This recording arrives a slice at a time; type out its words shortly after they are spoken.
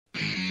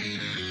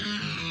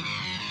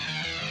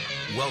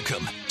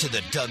Welcome to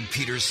the Doug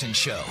Pederson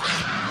Show.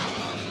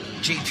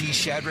 J.P.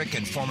 Shadrick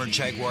and former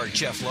Jaguar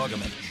Jeff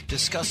Lageman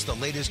discuss the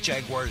latest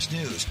Jaguars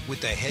news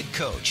with the head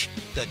coach.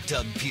 The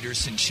Doug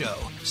Pederson Show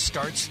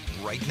starts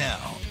right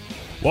now.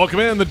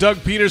 Welcome in the Doug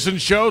Pederson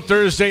Show.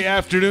 Thursday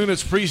afternoon,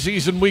 it's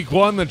preseason week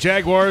 1. The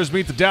Jaguars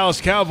meet the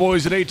Dallas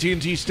Cowboys at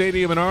AT&T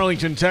Stadium in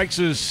Arlington,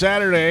 Texas.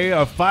 Saturday,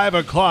 a 5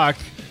 o'clock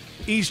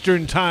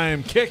Eastern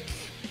Time kick.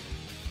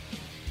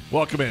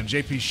 Welcome in.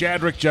 J.P.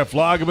 Shadrick, Jeff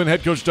Lageman,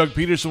 head coach Doug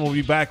Pederson will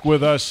be back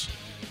with us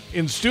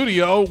in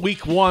studio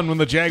week 1 when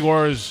the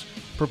Jaguars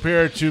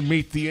prepare to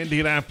meet the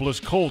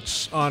Indianapolis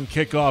Colts on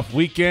kickoff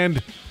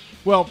weekend.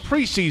 Well,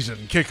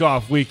 preseason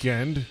kickoff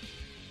weekend,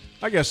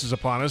 I guess, is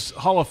upon us.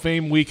 Hall of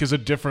Fame week is a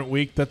different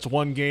week. That's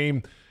one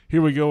game.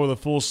 Here we go with a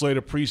full slate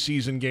of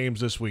preseason games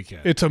this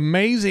weekend. It's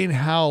amazing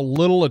how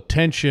little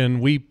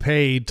attention we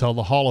paid till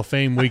the Hall of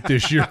Fame week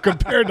this year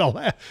compared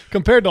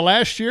to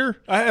last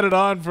year. I had it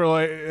on for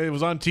it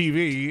was on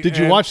TV. Did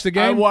you watch the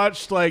game? I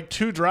watched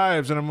 2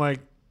 drives, and I'm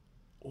like,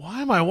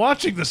 why am I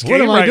watching this game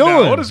what am I doing?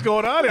 now? What is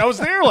going on? I was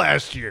there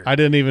last year. I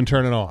didn't even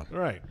turn it on.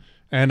 Right.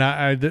 And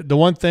the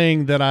one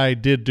thing that I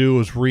did do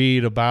was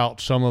read about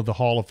some of the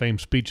Hall of Fame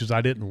speeches.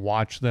 I didn't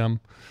watch them,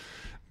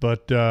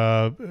 but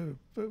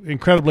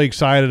incredibly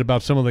excited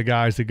about some of the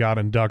guys that got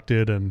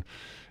inducted, and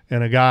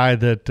a guy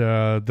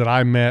that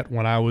I met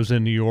when I was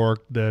in New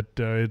York that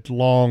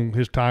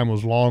his time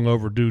was long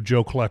overdue,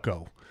 Joe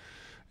Klecko.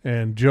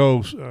 And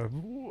Joe's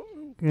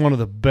one of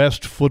the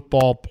best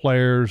football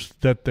players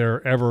that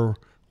there ever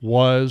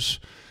was.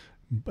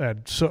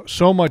 Had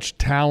so much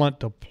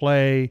talent to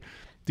play.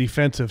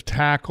 Defensive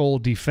tackle,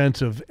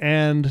 defensive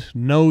end,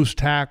 nose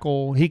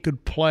tackle. He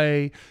could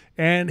play,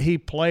 and he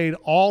played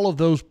all of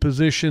those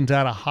positions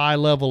at a high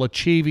level,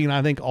 achieving,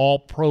 I think, all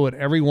pro at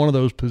every one of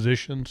those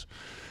positions.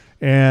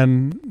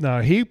 And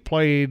he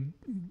played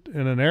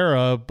in an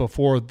era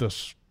before the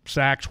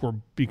sacks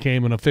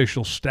became an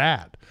official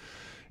stat.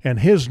 And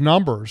his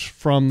numbers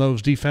from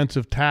those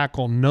defensive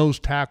tackle, nose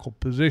tackle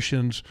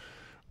positions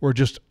were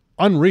just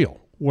unreal.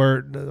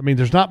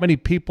 There's not many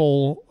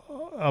people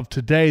of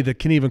today that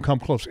can even come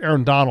close.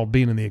 Aaron Donald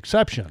being the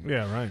exception.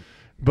 Yeah, right.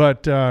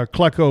 But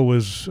Klecko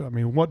was,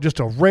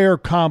 just a rare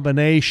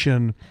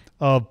combination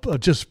of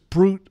just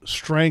brute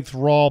strength,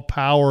 raw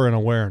power, and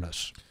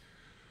awareness.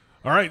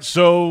 All right,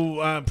 so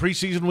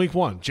preseason week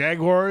 1,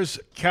 Jaguars,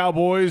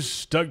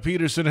 Cowboys. Doug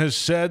Pederson has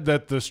said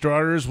that the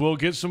starters will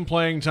get some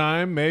playing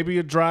time, maybe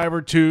a drive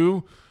or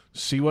two.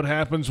 See what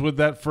happens with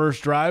that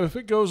first drive. If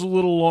it goes a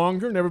little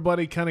longer and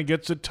everybody kind of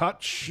gets a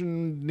touch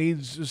and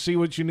needs to see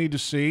what you need to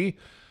see,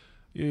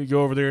 you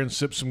go over there and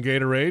sip some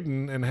Gatorade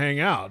and hang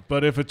out.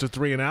 But if it's a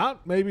 3 and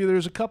out, maybe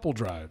there's a couple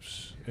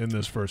drives in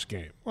this first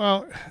game.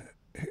 Well,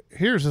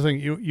 here's the thing.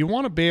 You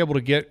want to be able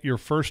to get your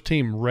first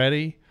team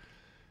ready,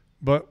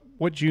 but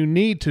what you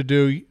need to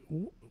do,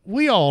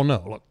 we all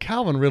know, look,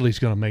 Calvin Ridley's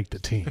going to make the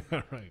team.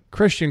 Right.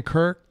 Christian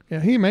Kirk, yeah,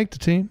 he make the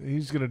team.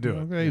 He's going to do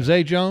it. Okay. Yeah.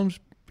 Zay Jones,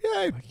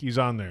 yeah. He's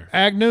on there.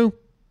 Agnew,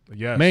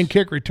 yes. Main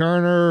kick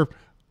returner,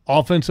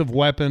 offensive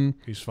weapon.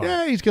 He's fine.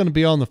 Yeah, he's going to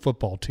be on the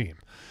football team.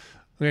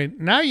 Okay,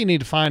 now you need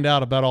to find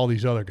out about all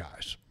these other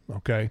guys,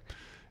 okay?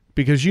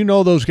 Because you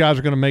know those guys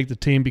are going to make the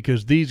team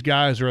because these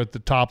guys are at the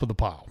top of the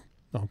pile,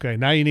 okay?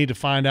 Now you need to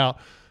find out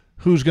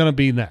who's going to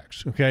be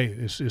next, okay?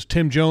 Is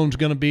Tim Jones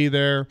going to be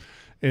there?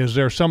 Is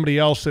there somebody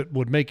else that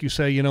would make you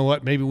say, you know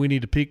what, maybe we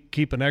need to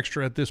keep an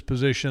extra at this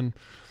position?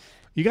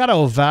 You got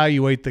to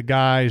evaluate the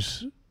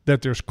guys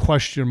that there's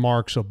question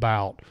marks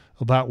about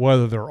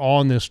whether they're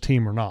on this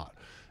team or not.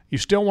 You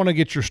still want to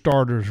get your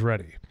starters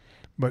ready.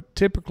 But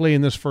typically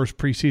in this first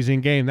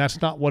preseason game,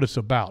 that's not what it's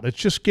about. It's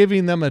just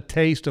giving them a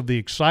taste of the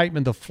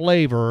excitement, the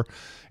flavor,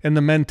 and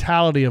the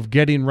mentality of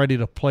getting ready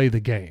to play the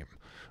game.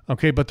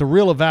 Okay, but the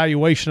real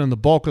evaluation and the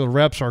bulk of the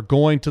reps are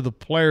going to the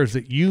players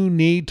that you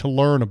need to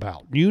learn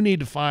about. You need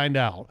to find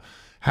out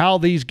how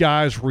these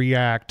guys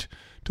react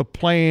to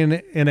playing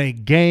in a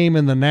game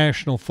in the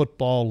National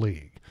Football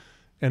League.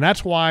 And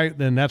that's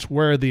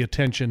where the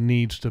attention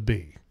needs to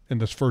be in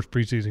this first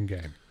preseason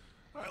game.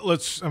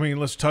 Let's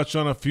touch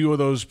on a few of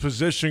those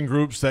position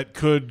groups that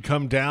could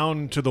come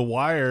down to the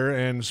wire,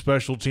 and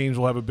special teams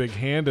will have a big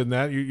hand in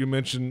that. You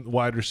mentioned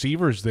wide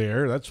receivers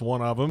there. That's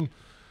one of them.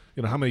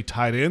 How many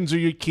tight ends are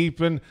you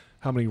keeping?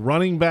 How many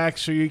running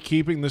backs are you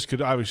keeping? This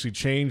could obviously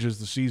change as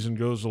the season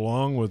goes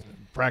along with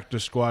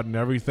practice squad and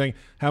everything.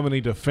 How many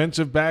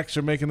defensive backs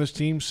are making this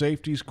team?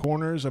 Safeties,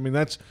 corners?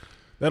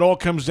 That all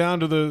comes down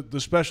to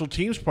the special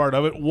teams part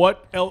of it.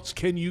 What else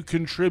can you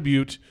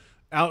contribute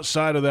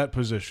outside of that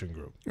position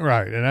group?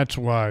 Right, and that's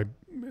why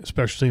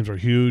special teams are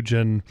huge.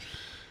 And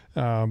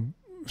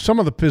some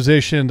of the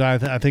positions,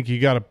 I think you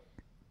got a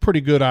pretty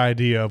good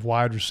idea of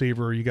wide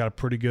receiver. You got a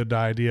pretty good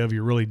idea of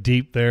you're really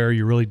deep there.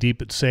 You're really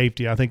deep at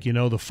safety. I think you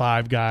know the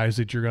 5 guys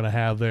that you're going to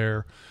have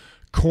there.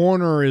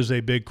 Corner is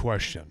a big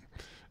question,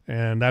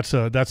 and that's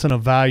an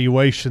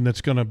evaluation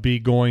that's going to be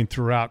going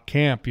throughout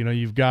camp.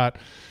 You've got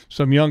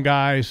some young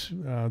guys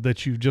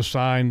that you've just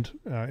signed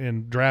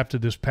and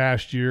drafted this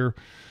past year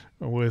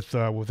with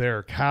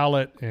Eric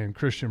Hallett and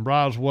Christian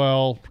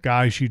Broswell,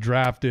 guys you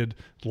drafted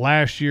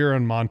last year,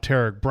 and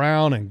Monteric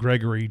Brown and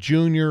Gregory Jr.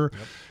 Yep.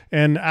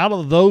 And out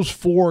of those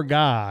 4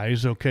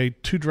 guys, okay,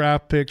 2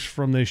 draft picks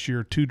from this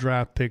year, 2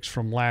 draft picks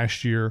from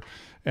last year,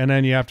 and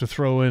then you have to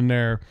throw in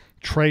there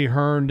Trey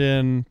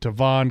Herndon,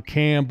 Tavon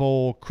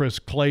Campbell, Chris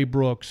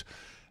Claybrooks.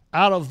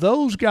 Out of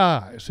those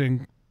guys,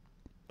 and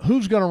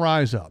who's going to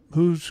rise up?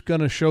 Who's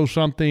going to show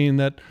something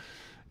that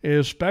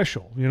is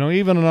special?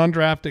 Even an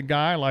undrafted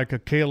guy like a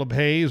Caleb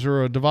Hayes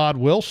or a Devod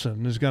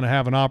Wilson is going to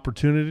have an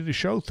opportunity to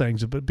show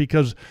things, but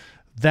because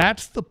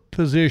that's the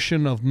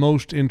position of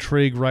most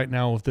intrigue right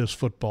now with this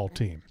football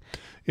team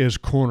is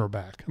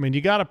cornerback. I mean,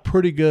 you got a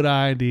pretty good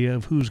idea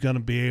of who's going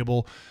to be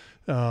able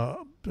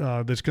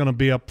that's going to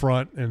be up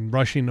front and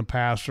rushing the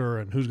passer,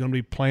 and who's going to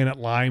be playing at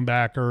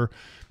linebacker.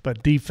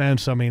 But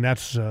defense, I mean,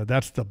 that's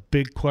the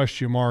big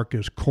question mark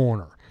is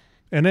corner.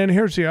 And then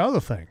here's the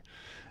other thing.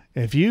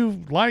 If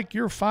you like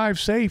your 5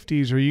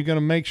 safeties, are you going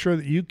to make sure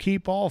that you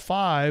keep all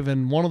 5?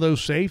 And one of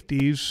those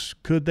safeties,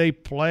 could they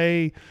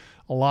play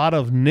a lot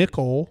of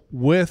nickel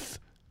with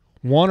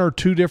 1 or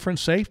 2 different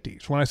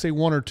safeties? When I say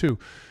 1 or 2,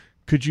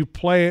 could you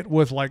play it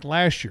with, like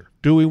last year,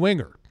 Dewey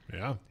Winger?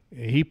 Yeah.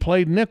 He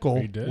played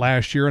nickel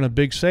last year in a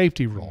big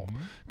safety role.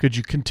 Mm-hmm. Could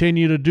you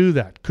continue to do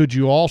that? Could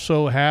you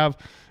also have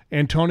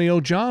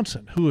Antonio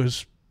Johnson, who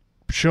has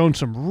shown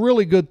some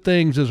really good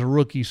things as a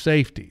rookie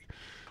safety?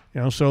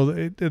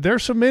 So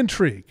there's some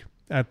intrigue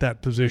at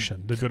that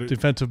position, the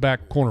defensive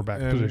back,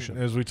 cornerback position.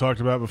 As we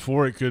talked about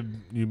before,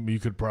 you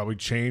could probably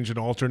change and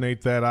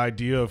alternate that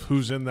idea of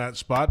who's in that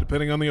spot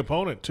depending on the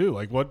opponent too.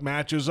 Like what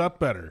matches up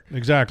better.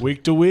 Exactly.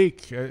 Week to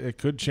week, it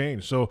could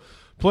change. So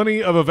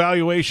plenty of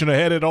evaluation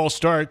ahead. It all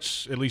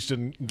starts, at least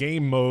in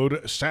game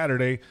mode,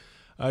 Saturday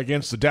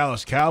against the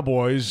Dallas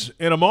Cowboys.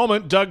 In a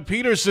moment, Doug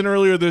Pederson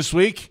earlier this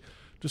week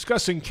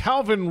discussing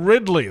Calvin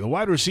Ridley, the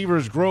wide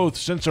receiver's growth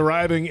since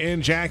arriving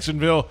in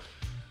Jacksonville.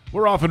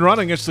 We're off and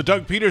running. It's the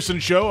Doug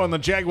Pederson Show on the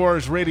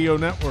Jaguars Radio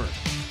Network.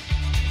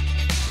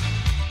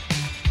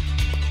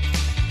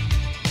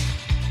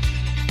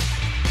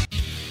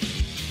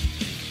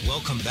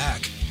 Welcome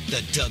back.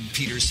 The Doug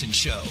Pederson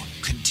Show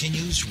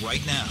continues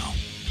right now.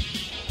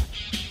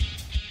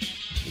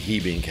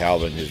 He, being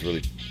Calvin, has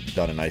really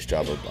done a nice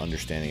job of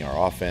understanding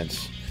our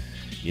offense.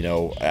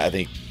 I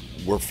think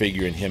we're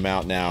figuring him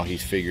out now.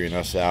 He's figuring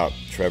us out.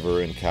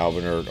 Trevor and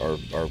Calvin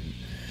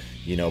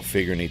are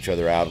figuring each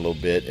other out a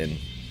little bit, and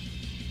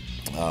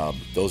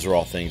those are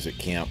all things that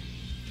camp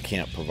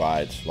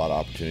provides a lot of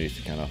opportunities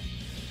to kind of,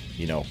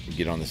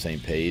 get on the same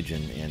page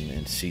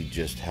and see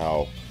just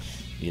how,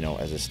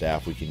 as a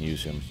staff we can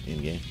use him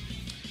in game.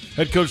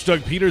 Head coach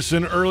Doug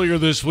Pederson earlier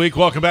this week.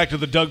 Welcome back to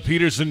the Doug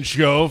Pederson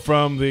Show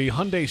from the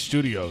Hyundai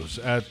Studios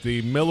at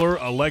the Miller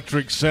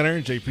Electric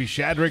Center. JP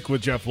Shadrick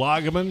with Jeff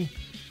Lageman.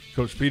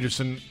 Coach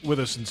Pederson with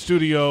us in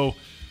studio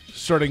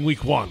starting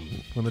week 1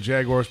 when the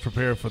Jaguars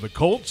prepare for the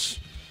Colts.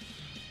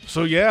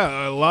 So,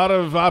 yeah, a lot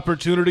of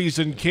opportunities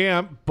in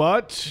camp,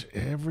 but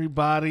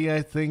everybody,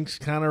 I think, is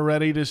kind of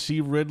ready to see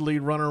Ridley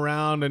run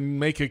around and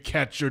make a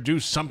catch or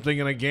do something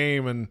in a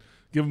game and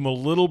give him a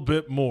little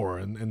bit more,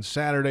 and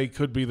Saturday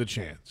could be the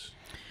chance.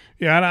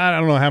 Yeah, I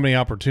don't know how many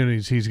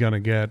opportunities he's going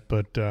to get,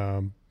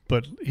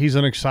 but he's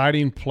an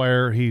exciting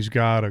player. He's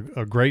got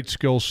a great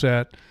skill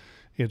set.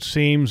 It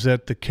seems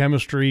that the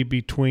chemistry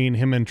between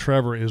him and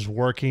Trevor is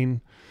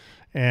working,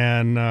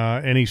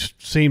 and he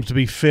seems to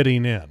be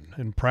fitting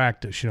in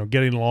practice.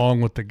 Getting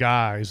along with the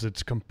guys.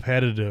 It's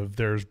competitive.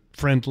 There's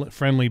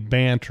friendly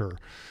banter,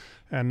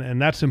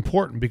 and that's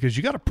important because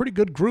you got a pretty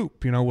good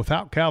group.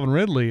 Without Calvin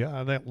Ridley,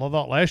 I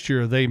thought last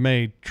year they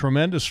made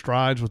tremendous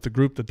strides with the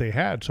group that they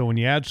had. So when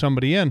you add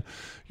somebody in,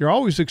 you're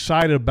always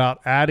excited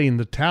about adding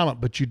the talent,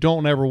 but you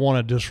don't ever want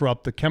to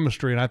disrupt the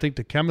chemistry. And I think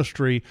the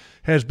chemistry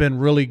has been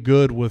really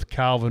good with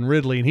Calvin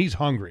Ridley, and he's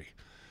hungry.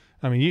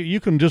 I mean, you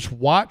can just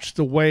watch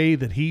the way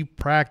that he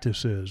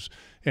practices,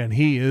 and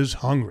he is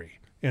hungry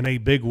in a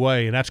big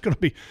way. And that's going to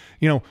be,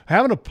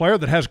 having a player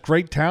that has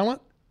great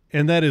talent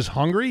and that is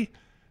hungry,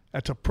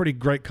 that's a pretty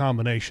great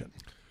combination.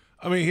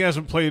 I mean, he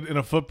hasn't played in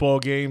a football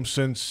game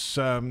since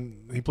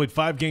he played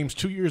 5 games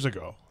 2 years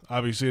ago.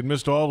 Obviously, had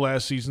missed all of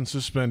last season,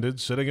 suspended,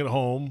 sitting at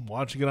home,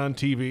 watching it on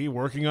TV,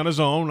 working on his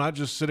own, not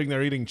just sitting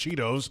there eating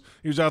Cheetos.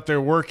 He was out there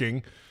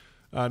working.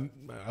 I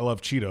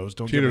love Cheetos,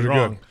 don't get me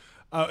wrong.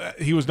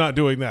 He was not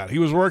doing that. He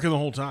was working the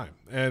whole time,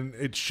 and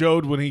it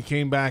showed when he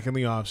came back in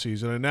the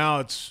offseason. And now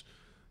it's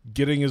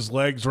getting his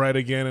legs right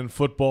again in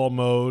football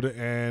mode,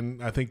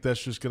 and I think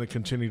that's just going to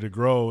continue to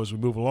grow as we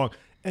move along.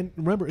 And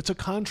remember, it's a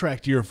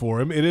contract year for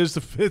him. It is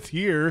the 5th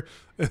year,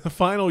 the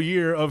final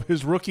year of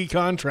his rookie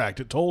contract.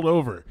 It told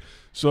over.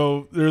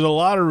 So there's a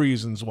lot of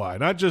reasons why.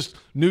 Not just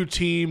new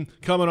team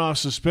coming off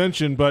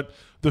suspension, but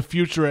the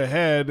future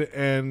ahead.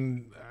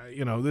 And,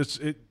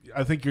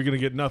 I think you're going to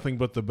get nothing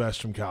but the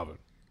best from Calvin.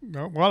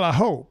 Well, I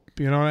hope,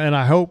 and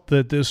I hope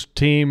that this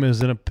team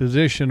is in a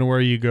position where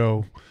you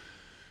go,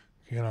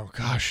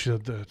 gosh,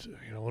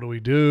 what do we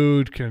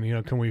do?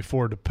 Can we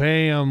afford to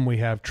pay him? We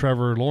have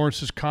Trevor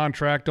Lawrence's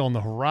contract on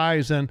the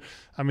horizon.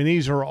 I mean,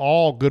 these are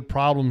all good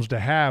problems to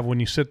have when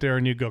you sit there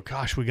and you go,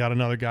 gosh, we got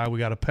another guy we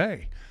got to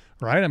pay,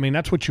 right? I mean,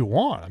 that's what you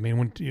want. I mean,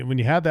 when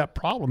you have that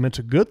problem, it's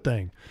a good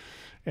thing,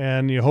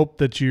 and you hope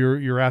that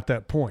you're at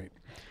that point.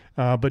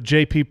 But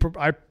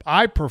JP,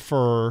 I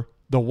prefer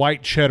the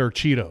white cheddar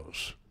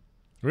Cheetos.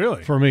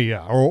 Really? For me,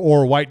 yeah,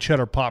 or white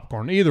cheddar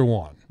popcorn, either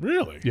one.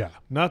 Really? Yeah.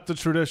 Not the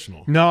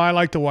traditional. No, I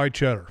like the white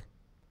cheddar.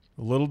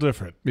 A little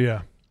different.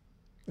 Yeah.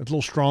 It's a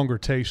little stronger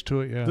taste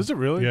to it, yeah. Does it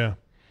really? Yeah.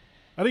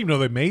 I didn't even know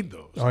they made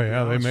those. Oh,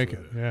 yeah, they make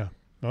it. Yeah.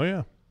 Oh,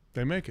 yeah,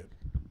 they make it.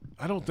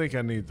 I don't think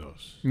I need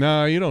those.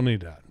 No, you don't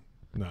need that.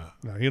 No,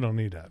 you don't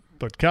need that.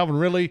 But Calvin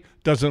Ridley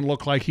doesn't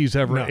look like he's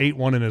ever ate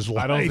one in his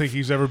life. I don't think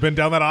he's ever been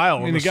down that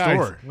aisle in the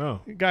store. No.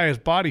 The guy has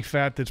body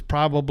fat that's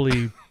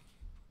probably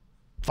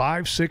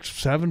 5, 6,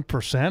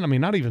 7%. I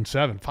mean, not even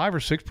 7, 5 or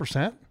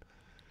 6%.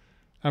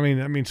 I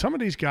mean, some of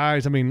these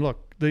guys. I mean,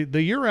 look,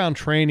 the year-round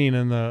training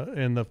and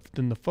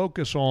the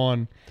focus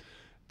on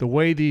the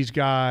way these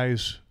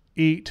guys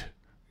eat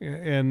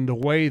and the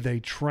way they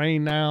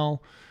train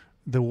now,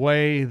 the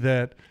way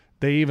that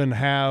they even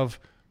have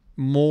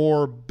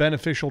more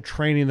beneficial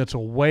training that's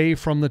away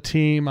from the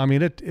team. I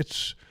mean,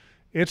 it's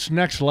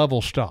next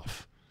level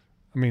stuff.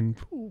 I mean,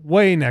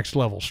 way next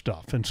level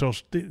stuff. And so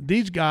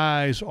these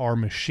guys are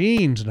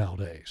machines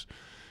nowadays,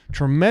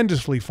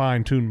 tremendously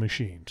fine-tuned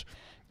machines.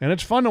 And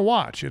it's fun to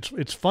watch.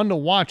 It's fun to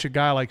watch a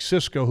guy like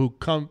Cisco who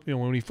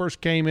when he first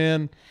came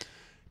in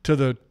to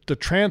the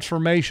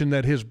transformation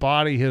that his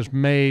body has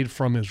made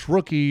from his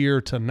rookie year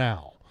to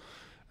now.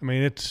 I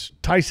mean, it's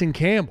Tyson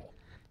Campbell,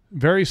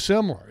 very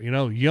similar,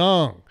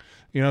 young.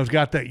 He's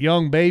got that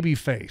young baby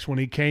face when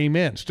he came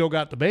in. Still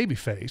got the baby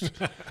face,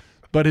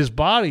 but his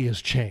body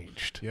has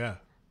changed. Yeah.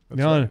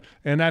 Right.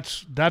 And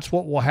that's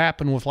what will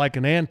happen with like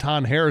an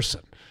Anton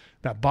Harrison.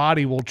 That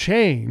body will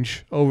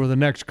change over the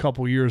next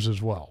couple years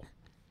as well.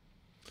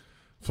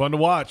 Fun to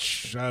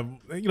watch.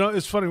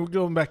 It's funny. We're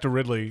going back to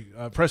Ridley.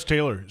 Press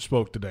Taylor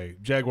spoke today,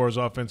 Jaguars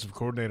offensive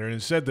coordinator, and he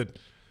said that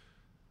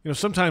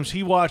sometimes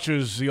he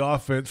watches the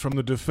offense from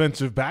the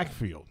defensive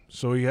backfield,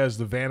 so he has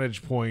the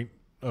vantage point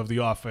of the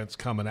offense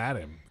coming at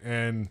him,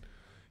 and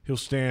he'll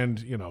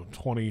stand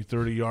 20,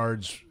 30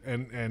 yards,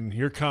 and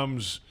here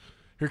comes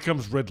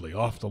Ridley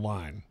off the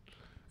line,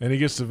 and he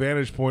gets the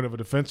vantage point of a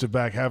defensive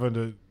back having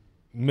to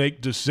make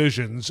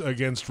decisions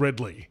against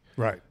Ridley.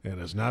 Right. And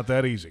it's not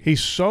that easy.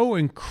 He's so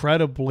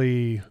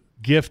incredibly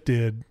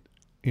gifted,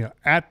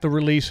 at the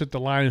release at the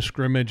line of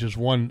scrimmage is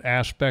one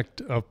aspect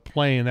of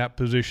playing that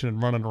position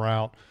and running a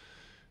route.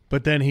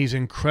 But then he's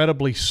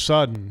incredibly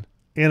sudden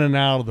in and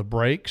out of the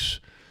breaks.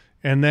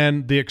 And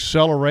then the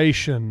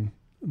acceleration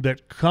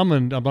that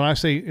when I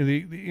say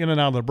the in and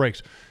out of the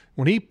breaks,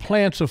 when he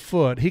plants a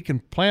foot, he can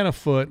plant a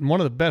foot. And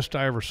one of the best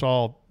I ever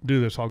saw do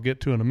this, I'll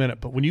get to in a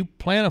minute. But when you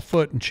plant a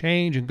foot and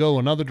change and go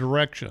another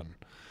direction,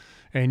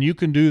 and you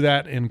can do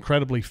that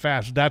incredibly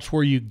fast, that's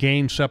where you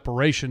gain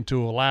separation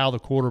to allow the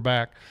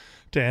quarterback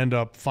to end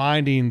up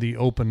finding the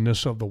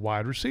openness of the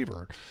wide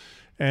receiver.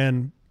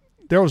 And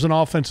there was an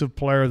offensive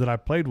player that I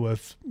played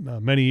with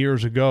many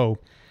years ago,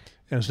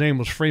 and his name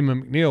was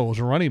Freeman McNeil, was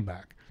a running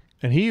back.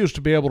 And he used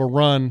to be able to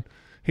run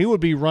 – he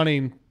would be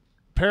running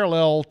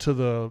parallel to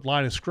the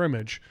line of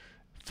scrimmage,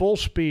 full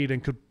speed,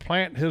 and could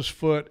plant his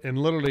foot and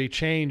literally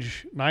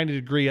change 90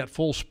 degree at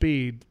full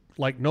speed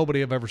like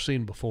nobody I've ever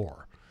seen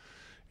before.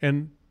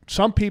 And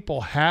some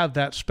people have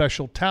that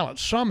special talent.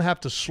 Some have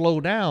to slow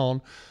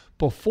down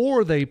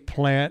before they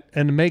plant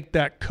and make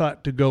that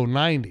cut to go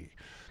 90.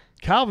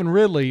 Calvin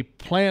Ridley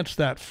plants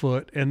that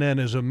foot and then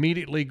is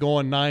immediately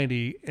going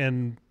 90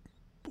 and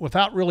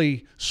without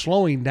really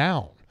slowing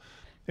down.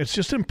 It's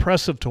just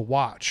impressive to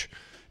watch.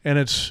 And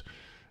it's,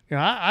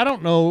 I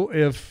don't know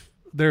if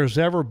there's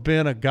ever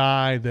been a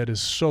guy that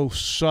is so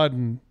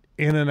sudden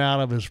in and out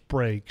of his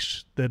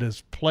breaks that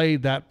has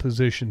played that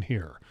position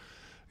here.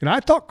 And I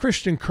thought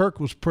Christian Kirk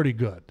was pretty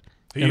good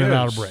in and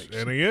out of breaks.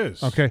 And he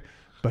is. Okay.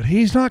 But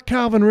he's not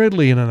Calvin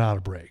Ridley in and out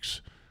of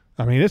breaks.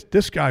 I mean,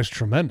 this guy's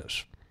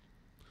tremendous.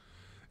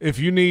 If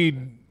you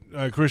need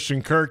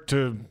Christian Kirk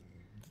to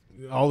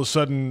all of a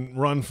sudden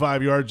run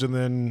 5 yards and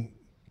then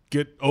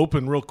get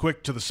open real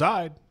quick to the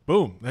side,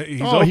 boom.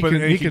 He's open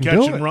and he can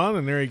catch and run,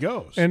 and there he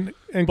goes.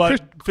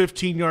 But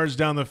 15 yards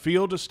down the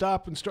field to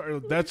stop and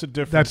start, that's a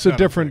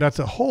different. That's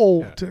a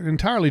whole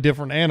entirely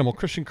different animal.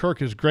 Christian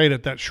Kirk is great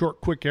at that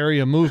short, quick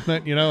area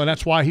movement, and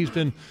that's why he's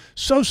been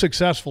so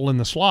successful in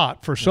the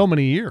slot for so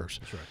many years.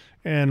 That's right.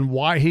 And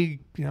why he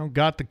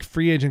got the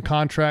free agent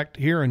contract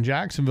here in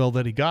Jacksonville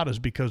that he got is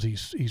because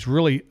he's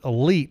really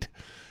elite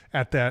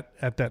at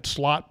that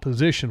slot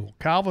position. Well,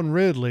 Calvin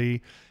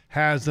Ridley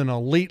has an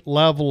elite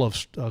level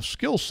of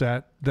skill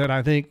set that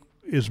I think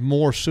is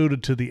more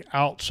suited to the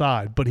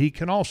outside, but he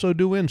can also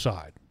do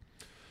inside.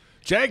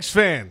 Jags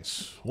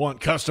fans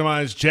want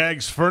customized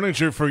Jags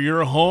furniture for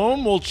your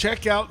home? Well,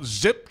 check out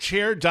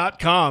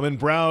zipchair.com and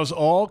browse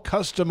all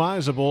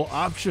customizable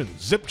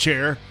options.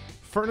 ZipChair,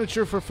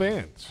 furniture for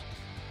fans.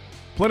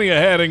 Plenty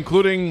ahead,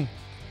 including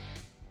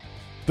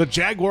the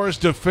Jaguars'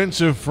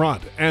 defensive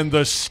front and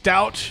the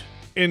stout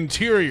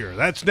interior.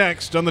 That's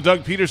next on the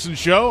Doug Pederson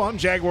Show on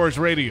Jaguars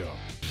Radio.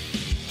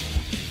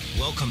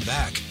 Welcome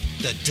back.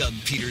 The Doug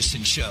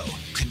Pederson Show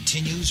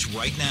continues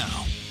right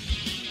now.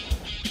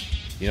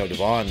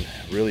 Devon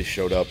really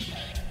showed up,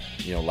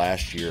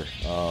 last year.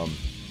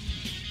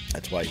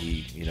 That's why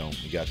he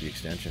got the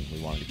extension.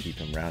 We wanted to keep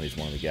him around. He's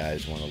one of the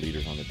guys, one of the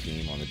leaders on the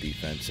team, on the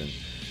defense, and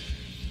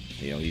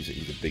he's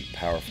a big,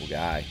 powerful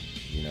guy.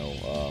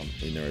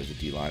 In there as a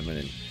D lineman,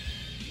 and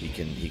he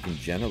can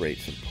generate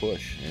some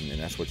push, and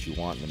that's what you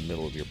want in the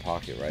middle of your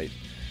pocket, right?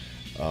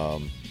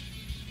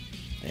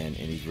 And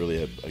he's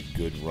really a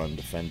good run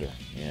defender,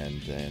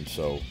 and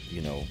so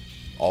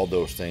all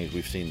those things,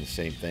 we've seen the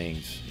same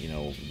things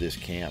this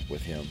camp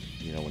with him,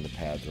 when the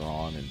pads are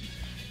on,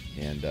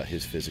 and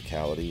his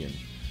physicality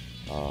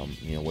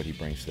and what he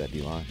brings to that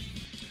D line.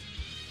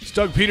 It's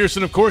Doug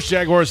Pederson, of course,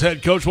 Jaguars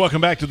head coach.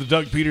 Welcome back to the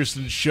Doug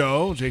Pederson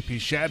Show. JP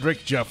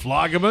Shadrick, Jeff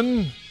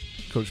Lageman.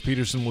 Coach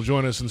Pederson will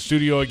join us in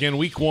studio again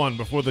week one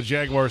before the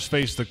Jaguars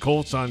face the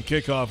Colts on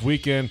kickoff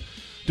weekend.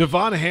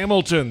 Devon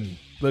Hamilton,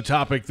 the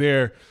topic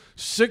there.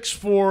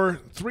 6'4",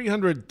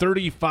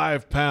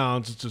 335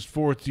 pounds. It's his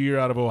fourth year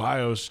out of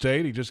Ohio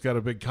State. He just got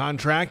a big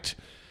contract,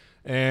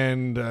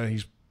 and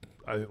he's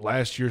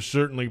last year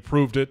certainly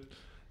proved it.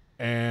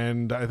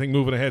 And I think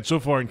moving ahead so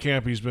far in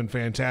camp, he's been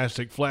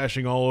fantastic,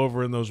 flashing all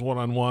over in those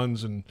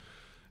one-on-ones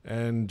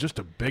and just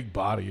a big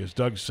body, as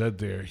Doug said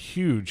there,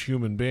 huge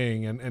human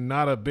being and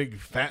not a big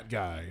fat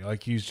guy.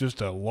 Like, he's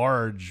just a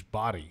large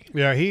body.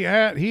 Yeah, he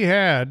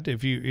had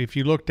if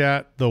you looked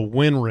at the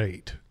win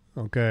rate,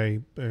 okay,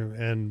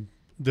 and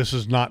this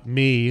is not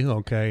me,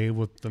 okay,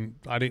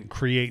 I didn't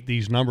create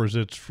these numbers.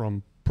 It's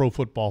from Pro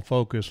Football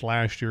Focus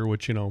last year,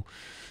 which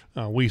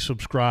we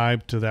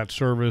subscribe to that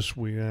service.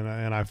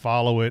 And I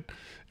follow it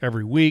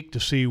every week to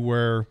see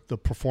where the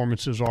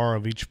performances are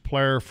of each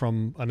player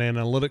from an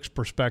analytics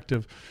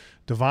perspective.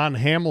 Devon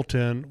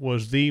Hamilton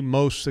was the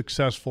most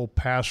successful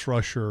pass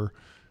rusher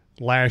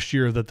last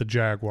year that the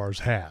Jaguars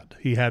had.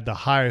 He had the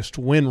highest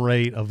win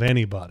rate of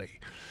anybody.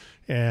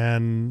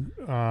 And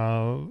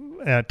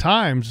at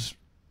times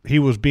he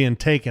was being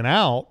taken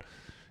out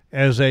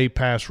as a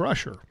pass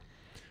rusher.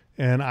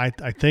 And I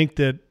think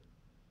that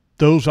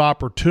those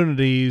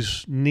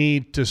opportunities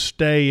need to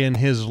stay in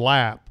his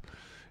lap,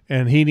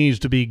 and he needs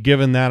to be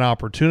given that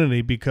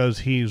opportunity because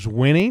he's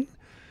winning.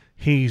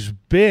 He's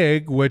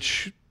big,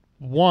 which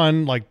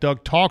one, like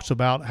Doug talks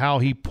about, how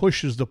he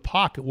pushes the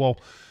pocket. Well,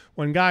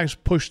 when guys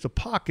push the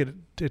pocket,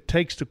 it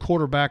takes the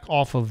quarterback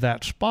off of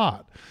that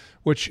spot,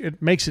 which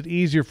it makes it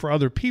easier for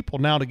other people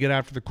now to get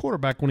after the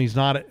quarterback when he's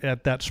not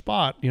at that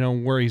spot,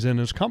 where he's in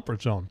his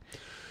comfort zone.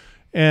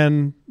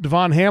 And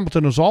Devon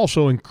Hamilton is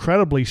also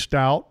incredibly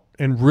stout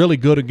and really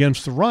good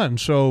against the run.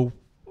 So,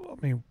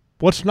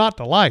 what's not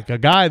to like? A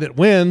guy that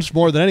wins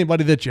more than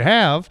anybody that you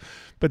have,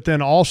 but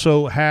then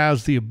also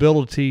has the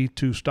ability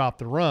to stop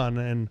the run.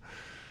 And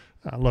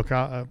look,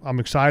 I'm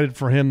excited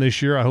for him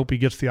this year. I hope he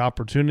gets the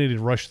opportunity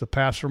to rush the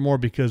passer more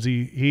because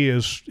he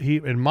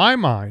in my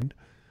mind,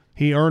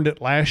 he earned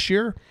it last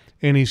year,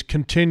 and he's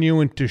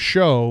continuing to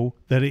show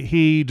that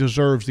he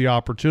deserves the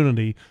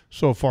opportunity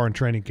so far in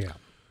training camp.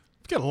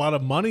 Got a lot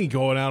of money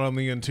going out on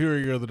the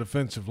interior of the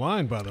defensive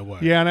line, by the way.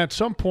 Yeah, and at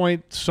some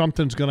point,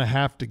 something's going to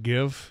have to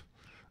give.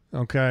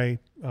 Okay.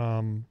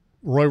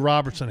 Roy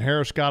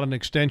Robertson-Harris got an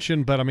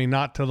extension, but,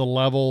 not to the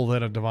level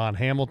that a Devon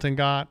Hamilton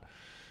got.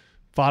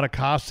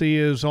 Fadakasi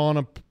is on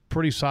a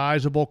pretty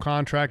sizable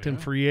contract in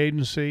free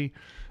agency.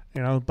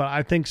 But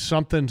I think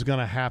something's going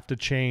to have to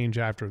change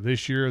after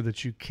this year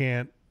that you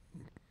can't,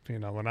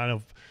 and I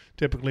know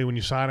typically when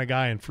you sign a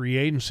guy in free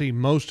agency,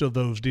 most of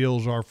those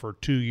deals are for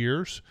 2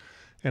 years.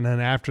 And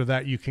then after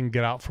that, you can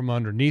get out from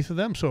underneath of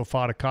them. So if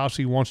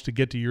Fadakasi wants to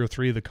get to year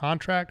 3 of the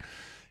contract,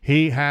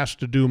 he has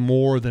to do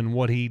more than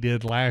what he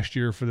did last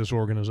year for this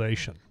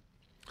organization.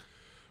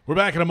 We're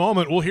back in a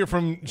moment. We'll hear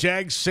from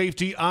Jags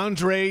safety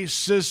Andre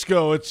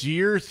Cisco. It's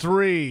year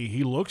 3.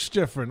 He looks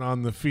different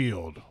on the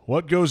field.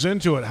 What goes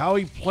into it, how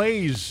he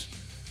plays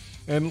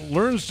and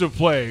learns to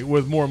play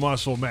with more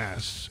muscle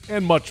mass,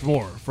 and much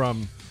more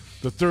from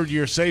the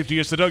third-year safety.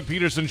 It's the Doug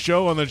Pederson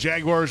Show on the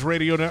Jaguars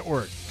Radio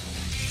Network.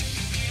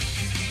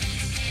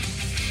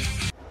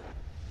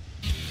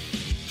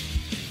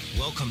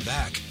 Welcome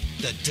back.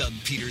 The Doug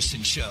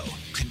Pederson Show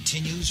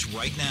continues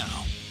right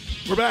now.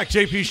 We're back.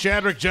 JP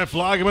Shadrick, Jeff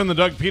Lageman. The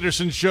Doug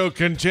Pederson Show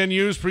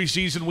continues.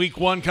 Preseason week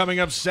 1 coming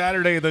up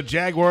Saturday. The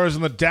Jaguars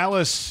and the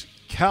Dallas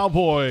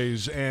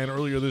Cowboys. And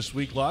earlier this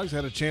week, Logs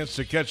had a chance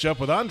to catch up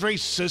with Andre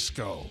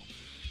Cisco.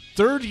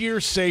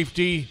 Third-year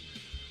safety.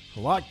 A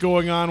lot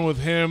going on with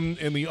him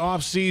in the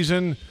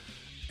offseason.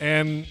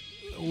 And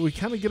we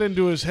kind of get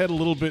into his head a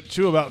little bit,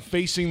 too, about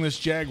facing this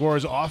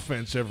Jaguars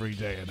offense every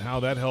day and how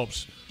that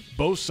helps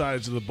both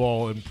sides of the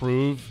ball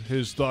improve.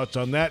 His thoughts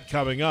on that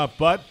coming up.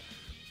 But,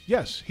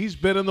 yes, he's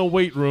been in the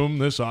weight room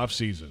this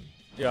offseason.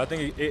 Yeah, I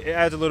think it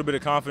adds a little bit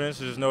of confidence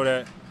to just know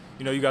that,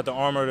 you got the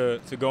armor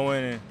to go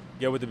in and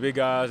get with the big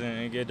guys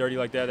and get dirty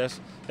like that.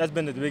 That's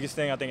been the biggest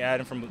thing, I think,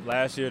 adding from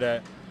last year,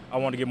 that I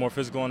want to get more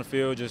physical on the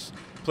field, just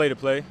play to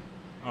play.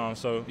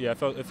 So yeah,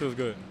 it feels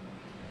good.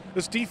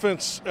 This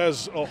defense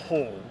as a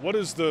whole, what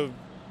is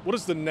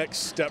the next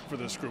step for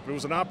this group? It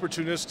was an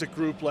opportunistic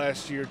group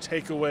last year,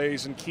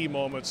 takeaways and key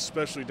moments,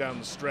 especially down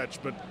the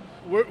stretch. But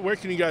where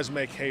can you guys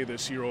make hay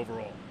this year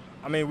overall?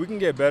 I mean, we can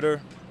get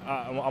better.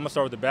 I'm going to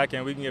start with the back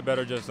end. We can get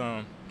better just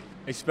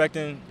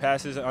expecting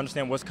passes,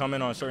 understand what's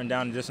coming on certain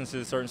down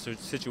distances, certain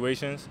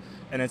situations,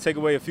 and then take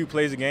away a few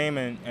plays a game,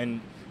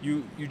 and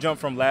you jump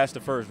from last to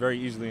first very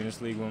easily in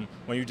this league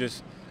when you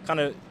just kind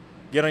of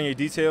get on your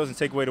details and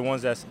take away the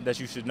ones that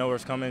you should know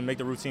is coming, make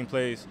the routine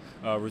plays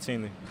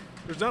routinely.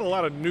 There's not a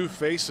lot of new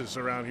faces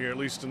around here, at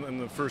least in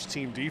the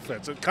first-team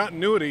defense.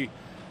 Continuity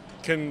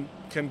can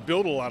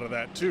build a lot of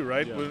that too,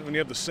 right? Yeah. When you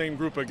have the same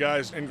group of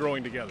guys and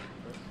growing together.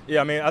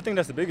 Yeah, I mean, I think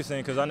that's the biggest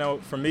thing because I know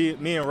for me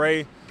and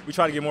Ray, we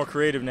try to get more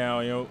creative now,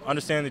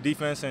 understand the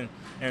defense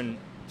and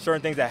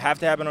certain things that have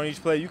to happen on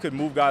each play. You could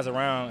move guys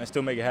around and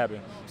still make it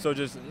happen. So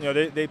just,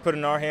 they put it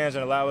in our hands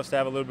and allow us to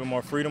have a little bit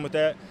more freedom with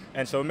that.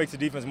 And so it makes the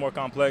defense more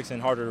complex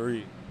and harder to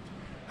read.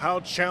 How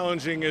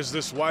challenging is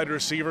this wide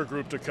receiver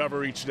group to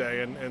cover each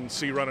day and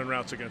see running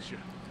routes against you?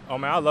 Oh,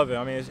 man, I love it.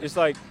 I mean,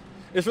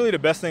 it's really the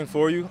best thing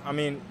for you. I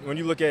mean, when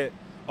you look at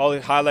all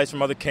the highlights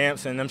from other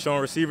camps and them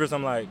showing receivers,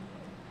 I'm like,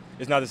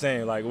 it's not the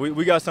same. Like,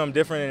 we got something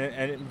different,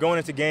 and going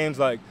into games,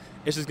 like,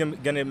 it's just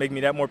going to make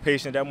me that more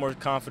patient, that much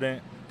more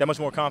confident, that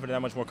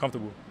much more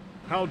comfortable.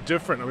 How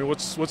different? I mean,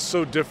 what's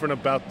so different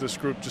about this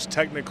group, just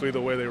technically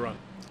the way they run?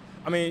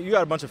 I mean, you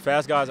got a bunch of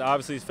fast guys.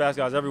 Obviously, it's fast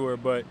guys everywhere,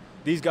 but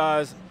these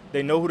guys,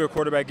 they know who their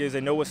quarterback is.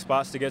 They know what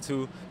spots to get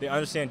to. They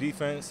understand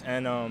defense,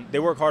 and they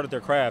work hard at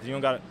their craft. You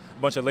don't got a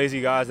bunch of lazy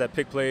guys that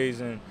pick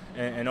plays and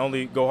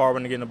only go hard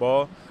when they get in the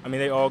ball. I mean,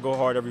 they all go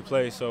hard every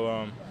play,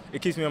 so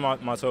it keeps me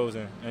on my toes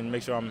and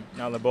make sure I'm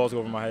not letting the balls go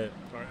over my head.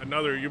 All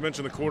right, you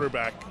mentioned the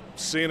quarterback.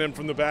 Seeing him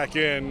from the back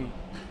end,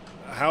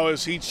 how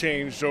has he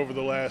changed over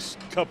the last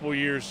couple of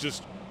years,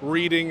 just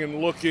reading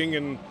and looking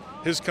and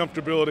his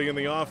comfortability in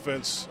the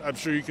offense? I'm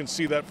sure you can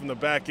see that from the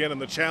back end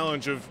and the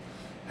challenge of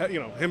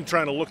him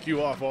trying to look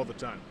you off all the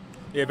time.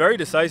 Yeah, very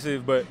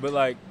decisive, but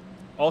like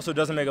also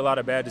doesn't make a lot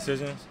of bad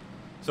decisions.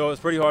 So it's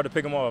pretty hard to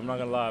pick him off, I'm not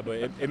going to lie. But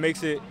it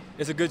makes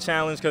it's a good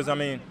challenge because, I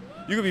mean,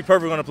 you could be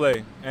perfect on a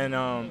play. And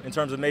in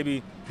terms of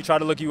maybe he tried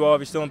to look you off,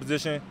 you're still in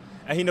position,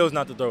 and he knows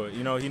not to throw it.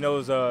 He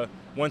knows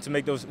when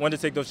to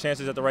take those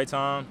chances at the right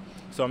time.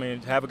 So, I mean,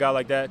 to have a guy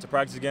like that to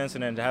practice against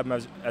and then to have him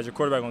as your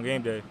quarterback on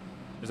game day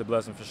is a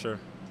blessing for sure.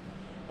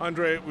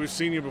 Andre, we've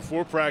seen you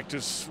before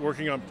practice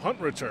working on punt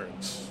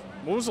returns.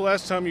 When was the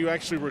last time you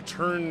actually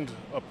returned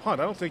a punt?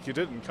 I don't think you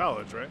did in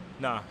college, right?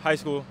 Nah, high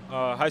school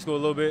a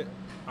little bit.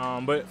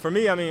 But for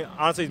me, I mean,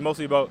 honestly, it's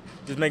mostly about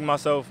just making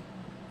myself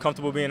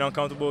comfortable being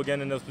uncomfortable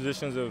again in those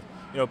positions of,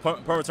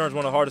 punt return is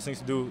one of the hardest things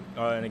to do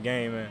in a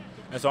game.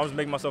 And so I'm just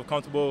making myself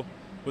comfortable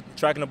with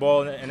tracking the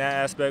ball in that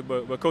aspect.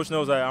 But Coach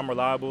knows that I'm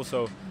reliable,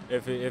 so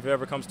if it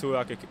ever comes to it,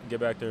 I could get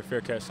back there, fair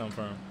catch some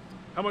for him.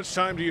 How much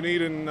time do you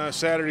need in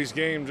Saturday's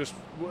game? Just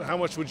how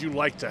much would you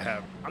like to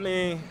have? I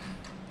mean,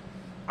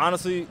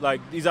 honestly,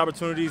 like, these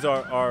opportunities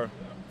are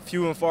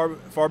few and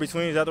far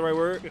between. Is that the right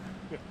word?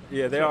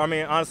 Yeah, they are. I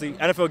mean, honestly,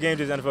 NFL game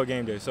day is NFL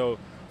game day. So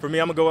for me,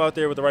 I'm gonna go out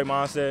there with the right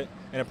mindset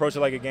and approach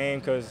it like a game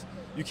because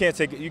you can't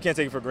take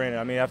it for granted.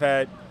 I mean, I've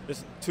had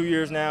this 2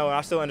 years now, and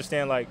I still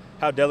understand like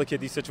how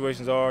delicate these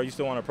situations are. You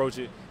still want to approach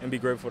it and be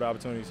grateful for the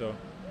opportunity. So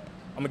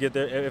I'm gonna get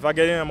there. If I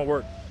get in, I'm gonna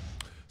work.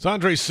 It's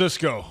Andre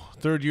Cisco,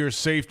 third-year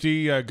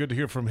safety. Good to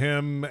hear from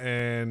him.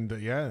 And,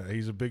 yeah,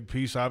 he's a big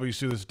piece,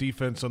 obviously, this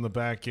defense on the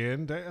back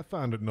end. I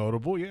found it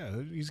notable. Yeah,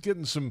 he's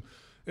getting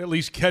at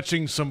least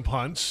catching some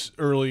punts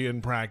early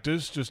in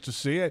practice just to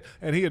see it.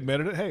 And he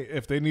admitted it. Hey,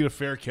 if they need a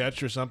fair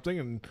catch or something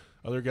and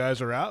other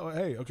guys are out,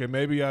 hey, okay,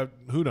 maybe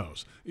who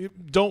knows. You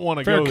don't want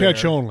to go there. Fair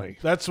catch only.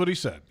 That's what he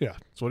said. Yeah.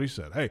 That's what he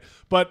said. Hey,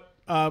 but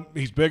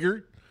he's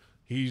bigger.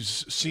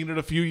 He's seen it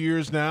a few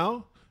years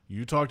now.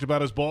 You talked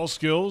about his ball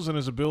skills and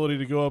his ability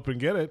to go up and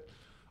get it.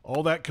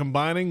 All that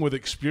combining with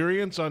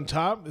experience on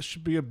top, this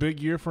should be a big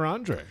year for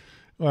Andre.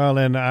 Well,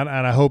 and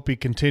I hope he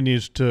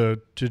continues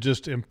to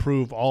just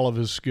improve all of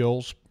his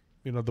skills.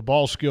 The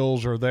ball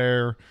skills are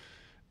there,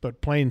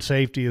 but playing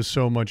safety is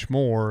so much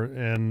more.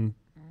 And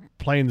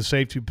playing the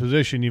safety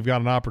position, you've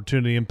got an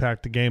opportunity to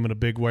impact the game in a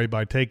big way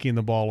by taking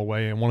the ball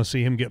away. And want to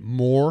see him get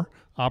more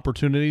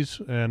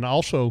opportunities. And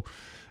also,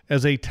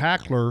 as a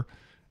tackler,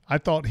 I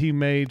thought he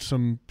made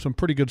some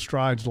pretty good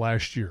strides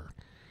last year.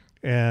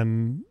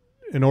 And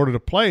in order to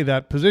play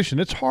that position,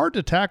 it's hard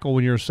to tackle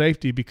when you're a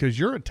safety because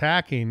you're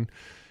attacking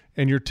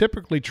and you're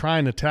typically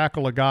trying to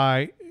tackle a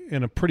guy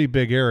in a pretty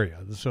big area.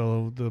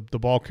 So the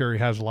ball carrier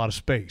has a lot of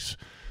space.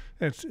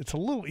 It's a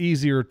little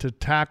easier to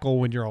tackle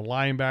when you're a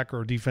linebacker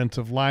or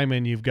defensive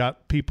lineman. You've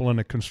got people in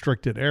a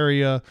constricted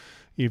area.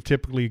 You've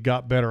typically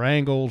got better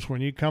angles.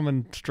 When you're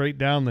coming straight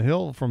down the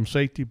hill from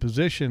safety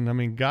position, I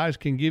mean, guys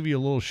can give you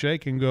a little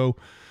shake and go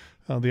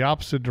the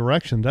opposite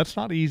direction. That's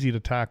not easy to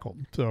tackle.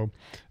 So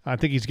I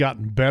think he's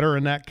gotten better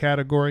in that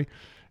category.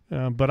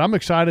 But I'm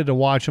excited to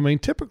watch. I mean,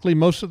 typically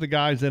most of the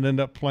guys that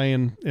end up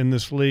playing in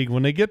this league,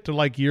 when they get to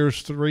like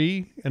years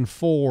 3 and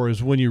 4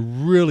 is when you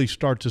really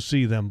start to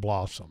see them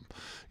blossom.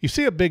 You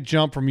see a big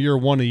jump from year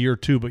 1 to year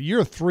 2, but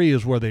year 3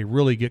 is where they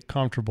really get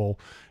comfortable.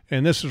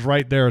 And this is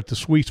right there at the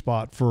sweet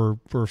spot for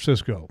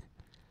Cisco.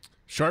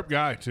 Sharp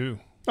guy, too.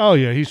 Oh,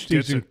 yeah, he's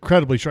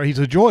incredibly sharp. He's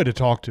a joy to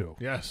talk to.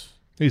 Yes.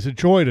 He's a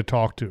joy to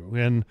talk to.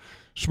 And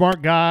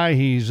smart guy.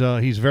 He's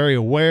very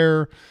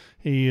aware.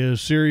 He is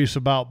serious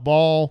about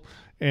ball.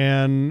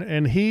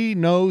 And he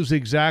knows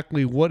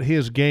exactly what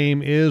his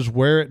game is,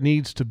 where it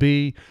needs to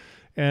be,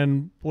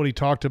 and what he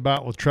talked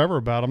about with Trevor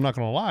about. I'm not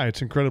going to lie,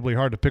 it's incredibly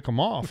hard to pick him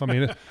off. I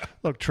mean,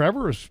 look,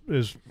 Trevor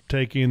is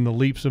taking the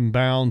leaps and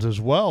bounds as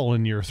well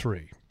in year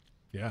 3.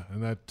 Yeah,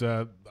 and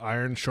that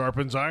iron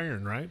sharpens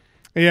iron, right?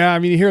 Yeah, I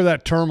mean, you hear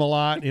that term a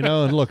lot,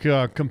 and look,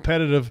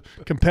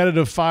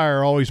 competitive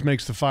fire always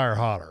makes the fire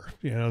hotter.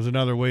 Is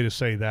another way to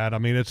say that. I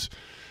mean,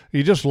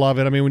 you just love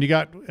it. I mean, when you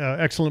got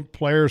excellent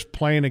players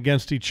playing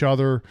against each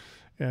other,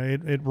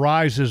 it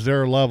rises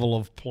their level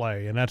of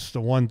play, and that's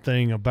the one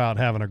thing about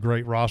having a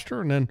great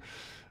roster. And then,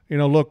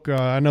 look,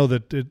 I know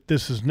that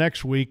this is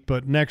next week,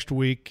 but next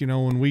week,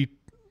 when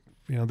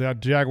the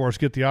Jaguars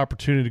get the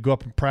opportunity to go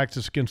up and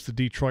practice against the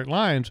Detroit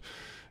Lions,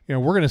 we're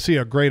going to see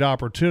a great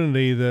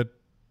opportunity that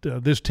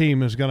this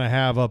team is going to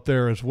have up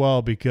there as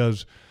well,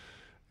 because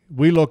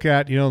we look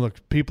at, the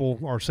people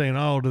are saying,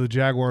 oh, do the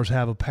Jaguars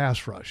have a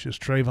pass rush? Is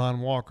Trayvon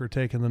Walker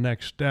taking the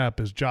next step?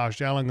 Is Josh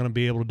Allen going to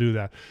be able to do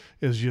that?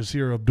 Is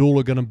Yasir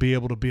Abdullah going to be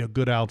able to be a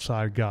good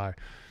outside guy?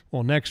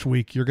 Well, next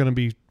week you're going to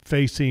be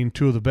facing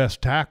 2 of the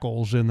best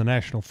tackles in the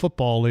National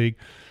Football League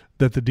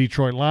that the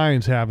Detroit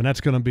Lions have, and that's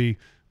going to be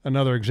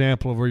another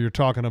example of where you're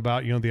talking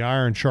about, the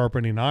iron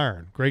sharpening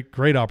iron.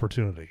 Great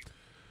opportunity.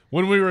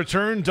 When we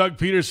return, Doug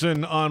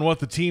Pederson on what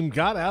the team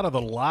got out of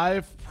the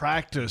live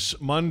practice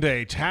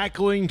Monday,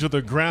 tackling to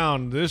the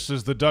ground. This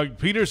is the Doug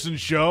Pederson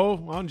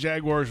Show on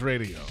Jaguars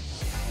Radio.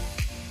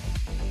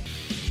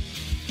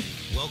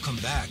 Welcome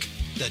back.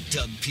 The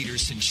Doug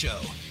Pederson Show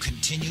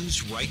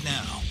continues right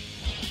now.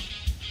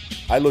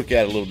 I look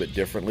at it a little bit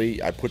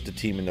differently. I put the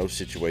team in those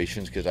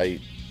situations because I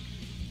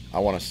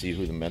want to see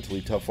who the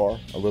mentally tough are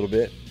a little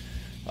bit.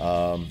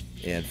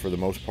 And for the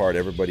most part,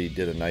 everybody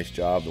did a nice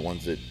job. The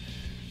ones that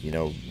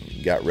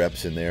got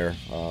reps in there,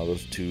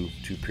 those two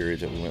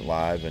periods that we went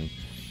live, and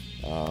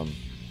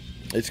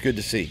it's good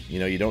to see.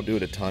 You don't do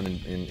it a ton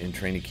in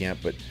training camp,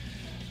 but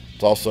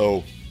it's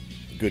also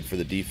good for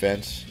the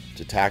defense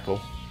to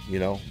tackle.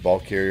 Ball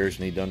carriers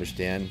need to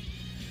understand,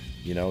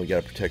 you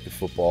got to protect the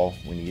football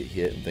when you get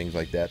hit and things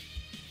like that.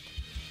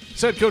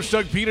 Head Coach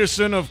Doug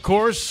Pederson, of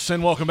course,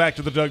 and welcome back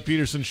to the Doug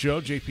Pederson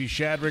Show. JP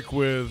Shadrick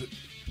with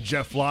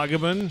Jeff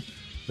Lageman.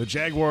 The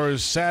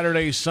Jaguars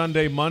Saturday,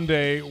 Sunday,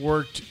 Monday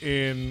worked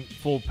in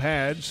full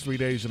pads 3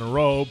 days in a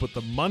row, but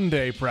the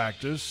Monday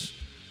practice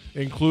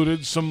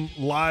included some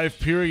live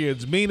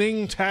periods,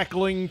 meaning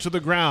tackling to the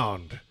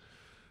ground.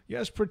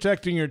 Yes,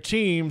 protecting your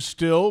team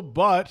still,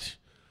 but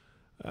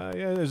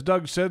as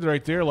Doug said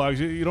right there, Logs,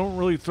 you don't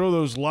really throw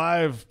those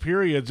live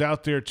periods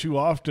out there too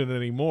often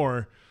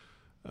anymore.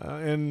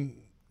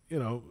 And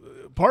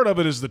part of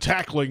it is the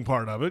tackling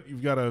part of it.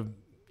 You've got to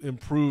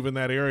improve in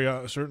that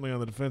area, certainly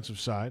on the defensive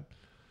side.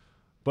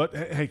 But,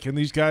 hey, can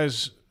these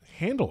guys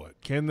handle it?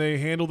 Can they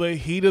handle the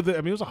heat of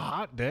it was a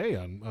hot day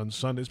on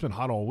Sunday. It's been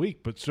hot all week,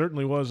 but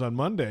certainly was on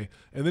Monday.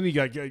 And then you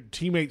got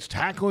teammates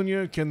tackling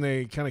you. Can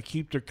they kind of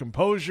keep their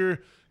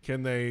composure?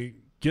 Can they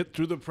get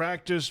through the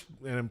practice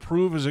and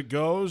improve as it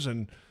goes?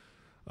 And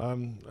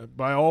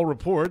by all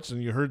reports,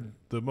 and you heard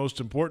the most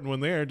important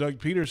one there, Doug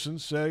Pederson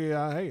say,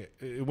 hey,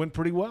 it went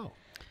pretty well.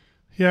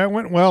 Yeah, it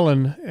went well.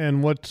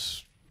 And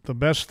what's the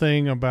best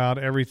thing about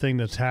everything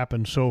that's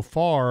happened so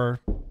far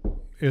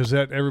is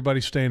that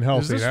everybody's staying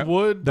healthy. Is this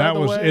wood, by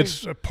the way?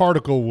 It's a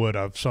particle wood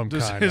of some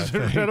kind.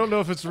 I don't know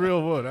if it's real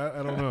wood.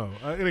 I don't know.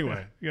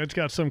 Anyway. Yeah, it's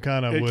got some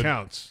kind of wood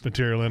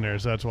material in there,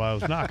 so that's why I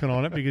was knocking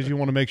on it, because you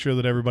want to make sure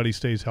that everybody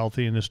stays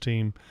healthy, and this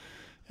team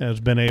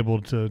has been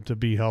able to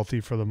be healthy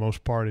for the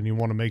most part, and you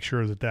want to make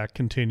sure that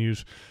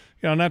continues.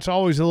 And that's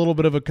always a little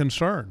bit of a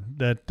concern,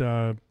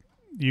 that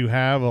you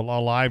have a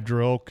live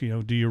drill.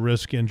 Do you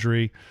risk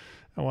injury?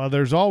 Well,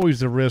 there's always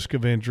the risk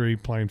of injury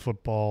playing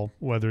football,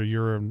 whether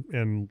you're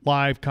in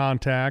live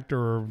contact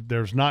or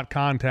there's not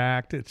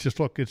contact. It's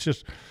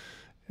just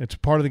it's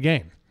part of the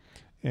game,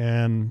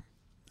 and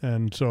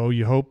so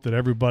you hope that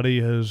everybody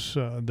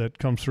that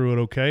comes through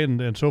it okay.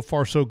 And so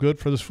far so good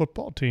for this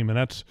football team, and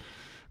that's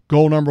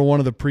goal number one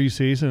of the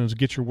preseason, is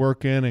get your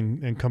work in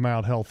and come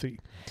out healthy.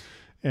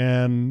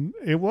 And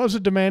it was a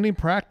demanding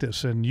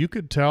practice, and you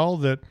could tell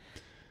that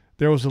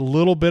there was a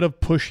little bit of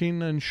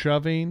pushing and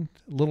shoving,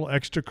 a little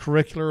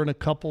extracurricular in a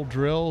couple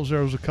drills.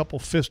 There was a couple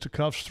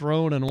fisticuffs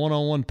thrown and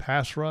one-on-one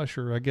pass rush,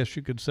 or I guess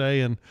you could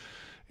say, and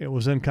it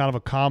was in kind of a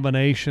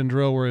combination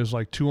drill where it was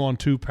like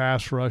 2-on-2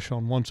 pass rush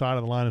on one side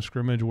of the line of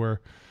scrimmage,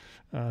 where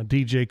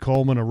DJ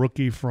Coleman, a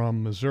rookie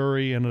from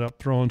Missouri, ended up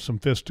throwing some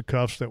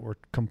fisticuffs that were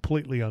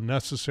completely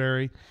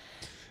unnecessary.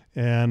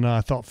 And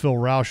I thought Phil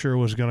Rauscher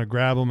was going to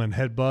grab him and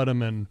headbutt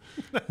him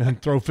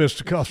and throw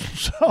fisticuffs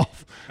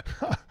himself.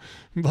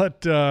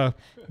 But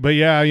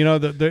yeah,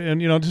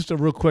 and just a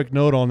real quick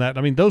note on that.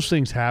 I mean, those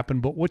things happen,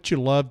 but what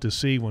you love to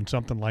see when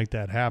something like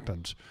that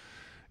happens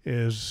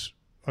is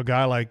a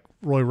guy like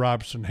Roy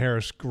Robertson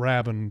Harris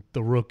grabbing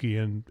the rookie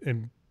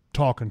and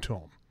talking to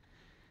him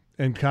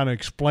and kind of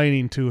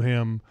explaining to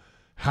him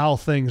how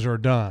things are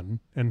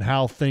done and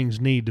how things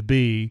need to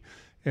be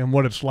and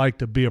what it's like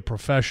to be a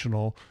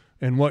professional.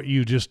 And what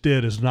you just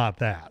did is not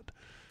that.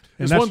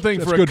 And it's one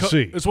thing for good to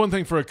see. It's one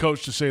thing for a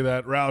coach to say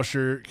that,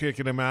 Rauscher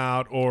kicking him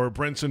out, or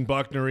Brinson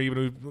Buckner,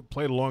 even who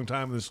played a long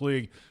time in this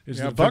league, is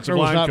the Buckner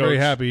was not very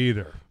happy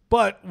either.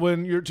 But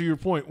when you're to your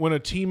point, when a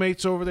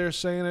teammate's over there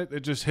saying it,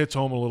 it just hits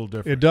home a little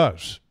different. It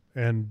does,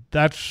 and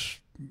that's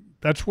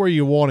where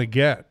you want to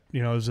get.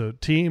 As a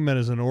team and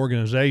as an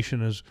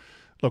organization,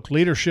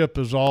 leadership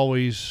is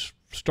always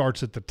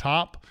starts at the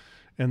top,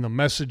 and the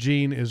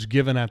messaging is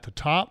given at the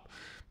top.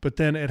 But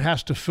then it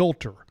has to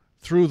filter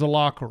through the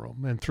locker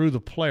room and through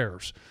the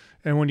players.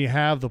 And when you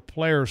have the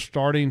players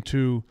starting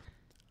to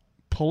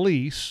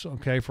police,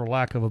 for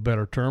lack of a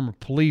better term,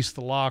 police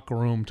the locker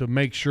room to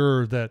make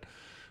sure that,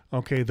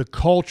 the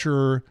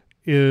culture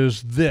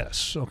is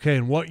this,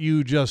 and what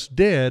you just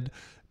did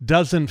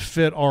doesn't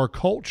fit our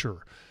culture.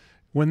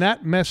 When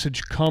that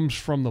message comes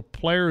from the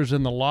players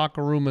in the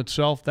locker room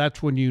itself,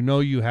 that's when you know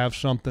you have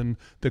something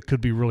that could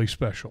be really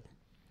special.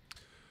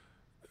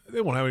 They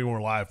won't have any more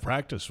live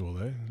practice, will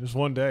they? Just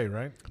one day,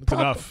 right? That's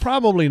enough.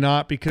 Probably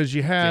not, because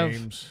you have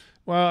games.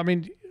 Well, I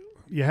mean,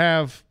 you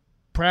have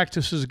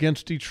practices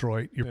against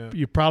Detroit.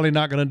 You're probably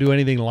not going to do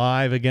anything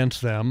live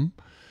against them.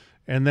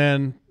 And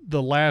then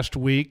the last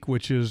week,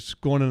 which is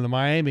going into the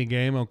Miami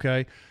game,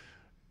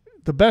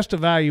 the best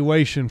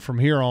evaluation from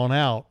here on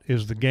out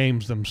is the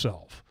games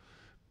themselves,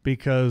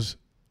 because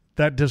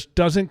that just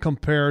doesn't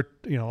compare.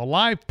 A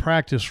live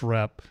practice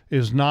rep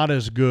is not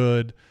as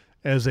good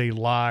as a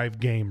live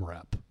game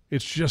rep.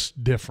 It's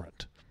just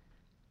different.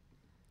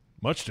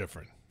 Much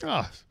different.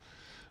 The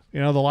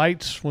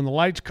lights, when the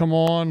lights come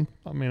on,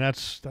 I mean,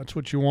 that's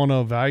what you want to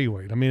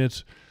evaluate. I mean,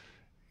 it's,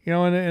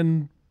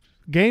 and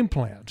game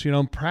plans,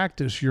 in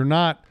practice,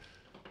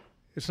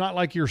 it's not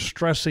like you're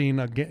stressing,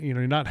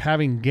 you're not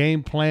having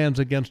game plans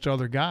against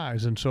other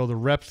guys. And so the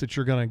reps that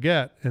you're going to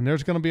get, and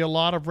there's going to be a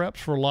lot of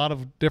reps for a lot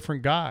of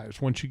different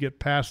guys once you get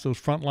past those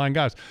frontline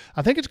guys.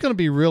 I think it's going to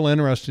be real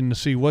interesting to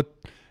see what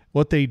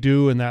they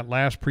do in that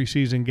last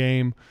preseason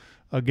game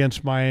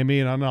against Miami,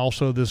 and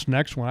also this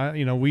next one.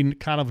 We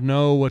kind of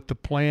know what the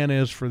plan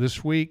is for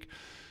this week.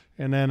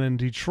 And then in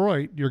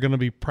Detroit, you're going to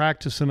be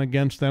practicing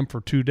against them for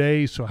 2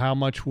 days, so how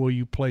much will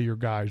you play your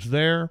guys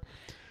there?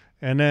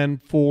 And then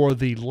for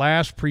the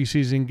last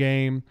preseason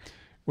game,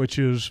 which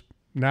is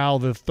now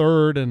the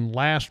third and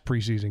last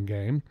preseason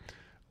game,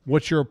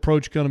 what's your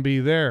approach going to be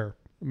there?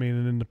 I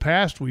mean, in the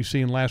past, we've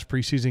seen last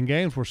preseason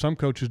games where some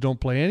coaches don't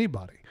play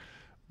anybody.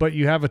 But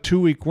you have a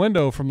 2-week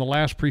window from the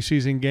last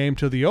preseason game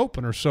to the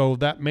opener, so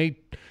that may,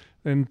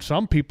 in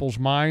some people's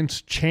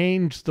minds,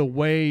 change the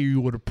way you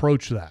would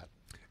approach that.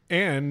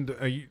 And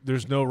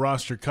there's no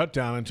roster cut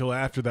down until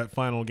after that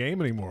final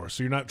game anymore,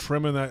 so you're not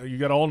trimming that. You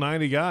got all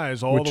 90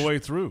 guys all the way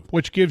through.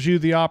 Which gives you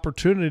the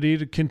opportunity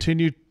to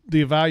continue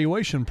the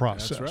evaluation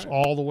process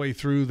all the way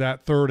through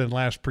that third and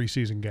last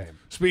preseason game.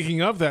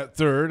 Speaking of that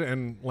third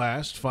and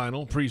last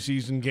final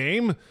preseason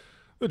game,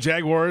 the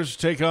Jaguars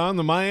take on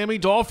the Miami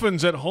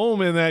Dolphins at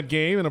home in that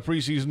game in a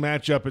preseason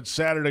matchup. It's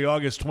Saturday,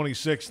 August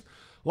 26th.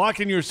 Lock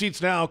in your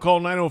seats now. Call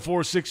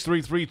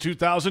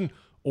 904-633-2000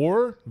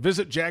 or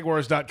visit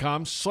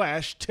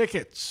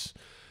jaguars.com/tickets.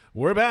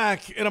 We're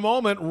back in a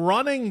moment.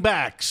 Running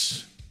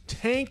backs.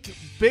 Tank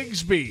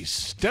Bigsby.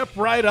 Step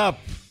right up.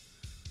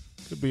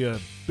 Could be a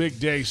big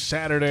day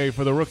Saturday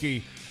for the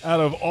rookie out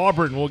of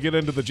Auburn. We'll get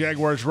into the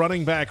Jaguars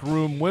running back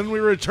room when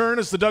we return.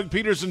 It's the Doug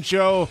Pederson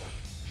Show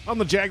on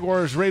the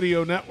Jaguars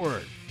Radio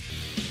Network.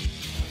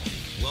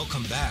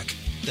 Welcome back.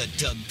 The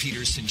Doug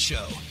Pederson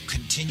Show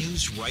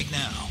continues right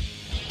now.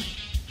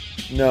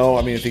 No,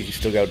 I mean, I think you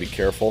still got to be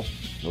careful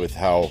with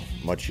how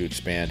much you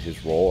expand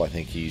his role. I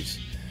think he's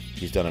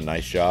done a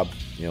nice job,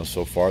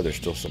 so far. There's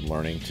still some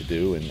learning to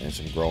do and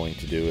some growing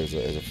to do as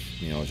a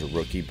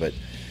rookie, but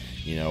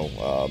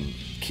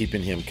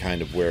keeping him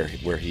kind of where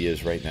he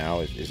is right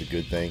now is a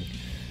good thing,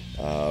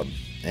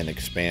 and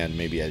expand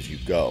maybe as you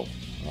go.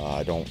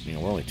 We're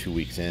only 2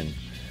 weeks in,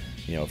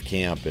 of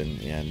camp, and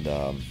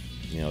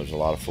there's a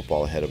lot of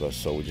football ahead of us,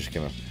 so we're just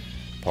going to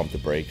pump the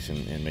brakes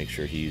and make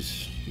sure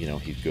he's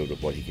good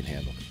with what he can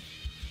handle.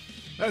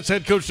 That's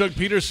head coach Doug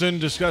Pederson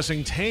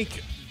discussing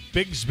Tank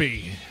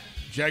Bigsby,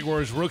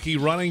 Jaguars rookie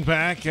running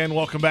back. And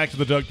welcome back to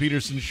the Doug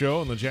Pederson Show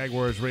on the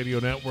Jaguars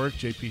Radio Network.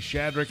 JP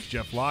Shadrick,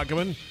 Jeff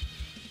Lageman.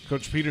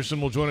 Coach Pederson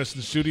will join us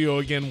in the studio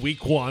again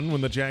week 1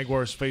 when the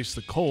Jaguars face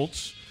the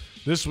Colts.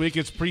 This week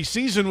it's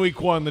preseason week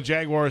 1. The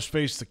Jaguars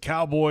face the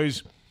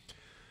Cowboys.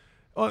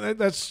 Oh,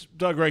 that's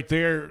Doug right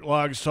there.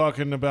 Log's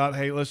talking about,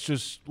 hey, let's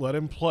just let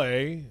him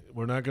play.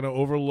 We're not going to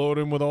overload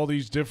him with all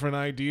these different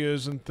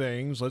ideas and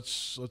things.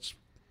 Let's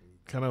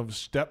kind of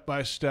step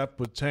by step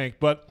with Tank.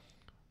 But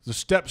the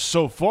steps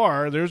so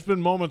far, there's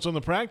been moments on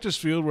the practice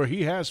field where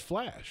he has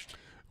flashed.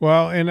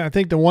 Well, and I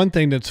think the one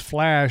thing that's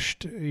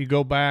flashed, you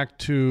go back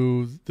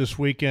to this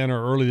weekend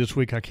or early this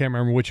week, I can't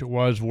remember which it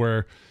was,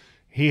 where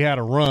he had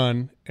a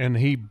run and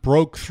he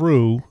broke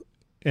through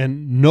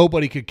and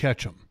nobody could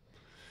catch him.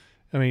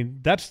 I mean,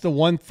 that's the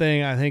one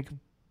thing I think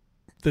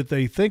that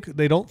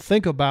they don't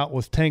think about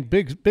with Tank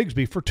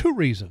Bigsby for two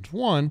reasons.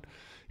 One,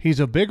 he's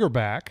a bigger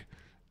back.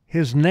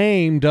 His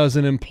name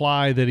doesn't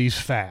imply that he's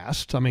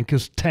fast. I mean,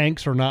 because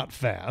tanks are not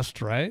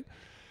fast, right?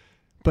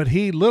 But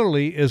he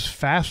literally is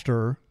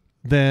faster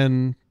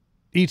than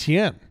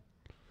Etienne.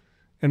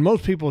 And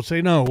most people would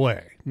say, no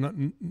way.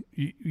 No,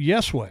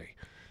 yes way.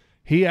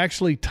 He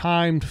actually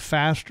timed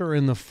faster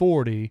in the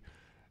 40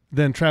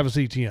 than Travis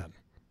Etienne,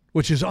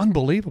 which is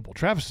unbelievable.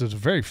 Travis is a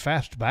very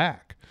fast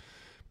back.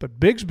 But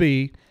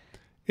Bigsby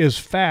is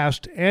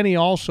fast, and he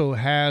also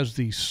has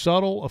the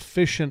subtle,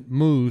 efficient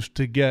moves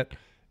to get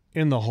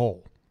in the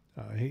hole.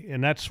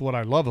 And that's what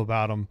I love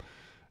about him.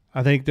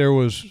 I think there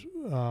was,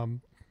 and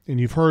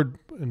you've heard,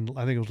 and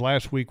I think it was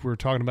last week we were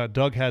talking about,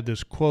 Doug had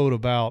this quote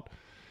about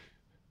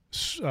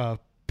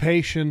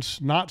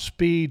patience, not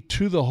speed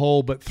to the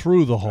hole, but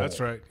through the hole. That's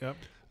right, yep.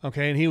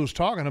 Okay, and he was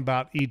talking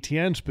about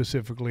Etienne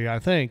specifically, I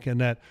think,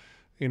 and that,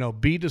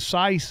 be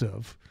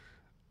decisive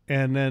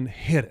and then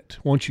hit it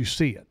once you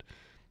see it.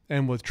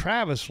 And with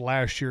Travis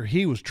last year,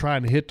 he was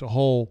trying to hit the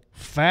hole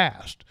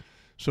fast.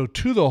 So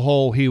to the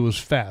hole, he was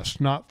fast,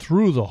 not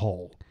through the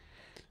hole.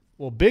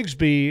 Well,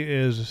 Bigsby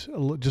is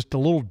just a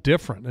little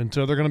different, and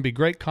so they're going to be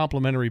great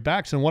complementary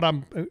backs. And what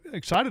I'm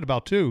excited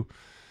about, too,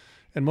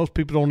 and most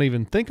people don't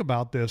even think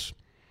about this,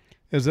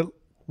 is that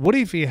what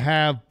if you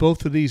have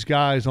both of these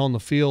guys on the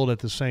field at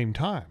the same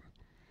time?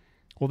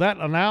 Well, that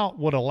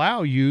would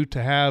allow you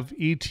to have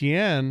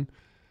Etienne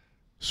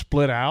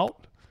split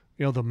out,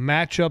 the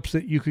matchups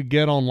that you could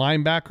get on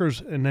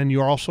linebackers, and then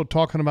you're also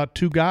talking about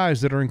two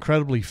guys that are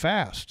incredibly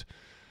fast.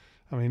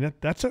 I mean,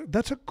 that's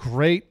a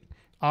great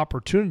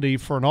opportunity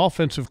for an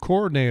offensive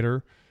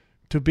coordinator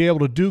to be able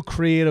to do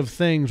creative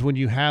things when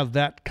you have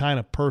that kind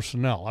of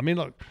personnel. I mean,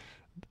 look,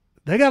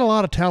 they got a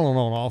lot of talent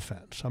on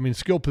offense. I mean,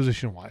 skill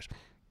position-wise.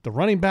 The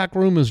running back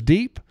room is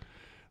deep.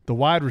 The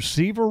wide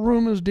receiver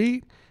room is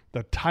deep.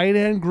 The tight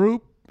end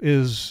group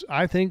is,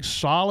 I think,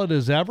 solid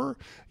as ever.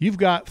 You've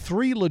got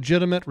 3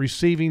 legitimate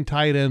receiving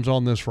tight ends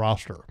on this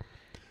roster.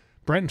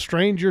 Brenton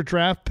Strange, your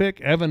draft pick,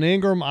 Evan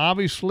Ingram,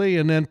 obviously,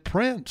 and then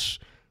Prince.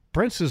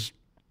 Prince has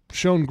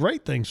shown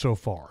great things so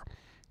far.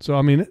 So,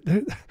 I mean,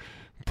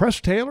 Press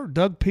Taylor,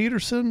 Doug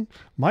Pederson,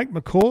 Mike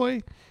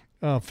McCoy,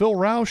 Phil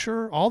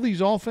Rauscher, all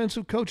these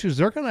offensive coaches,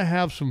 they're going to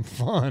have some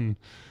fun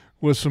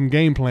with some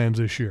game plans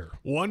this year.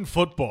 One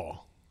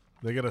football.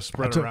 They got to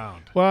spread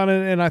around. Well,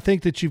 and I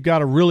think that you've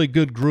got a really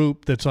good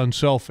group that's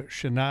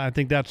unselfish, and I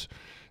think that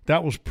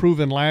was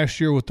proven last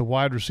year with the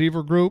wide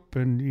receiver group,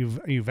 and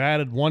you've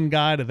added one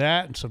guy to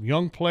that and some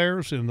young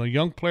players, and the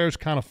young players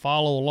kind of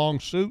follow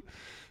along suit,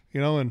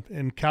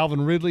 and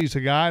Calvin Ridley's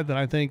a guy that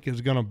I think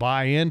is going to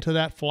buy into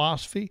that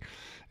philosophy,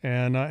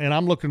 and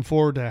I'm looking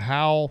forward to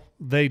how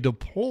they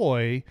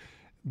deploy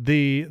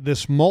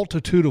this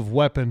multitude of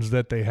weapons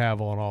that they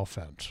have on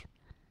offense.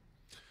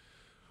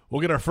 We'll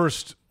get our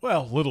first,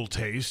 little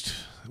taste.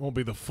 It won't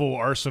be the full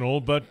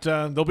arsenal, but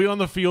they'll be on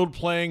the field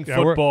playing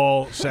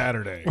football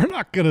Saturday. We're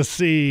not going to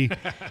see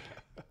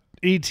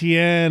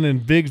Etienne and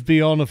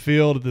Bigsby on the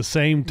field at the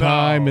same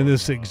time in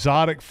this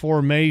exotic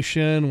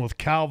formation with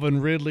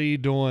Calvin Ridley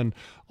doing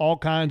all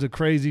kinds of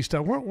crazy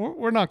stuff.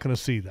 We're not going to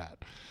see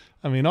that.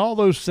 I mean, all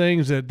those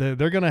things that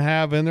they're going to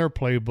have in their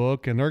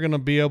playbook, and they're going to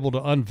be able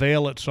to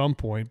unveil at some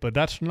point, but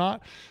that's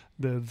not –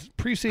 the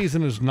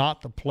preseason is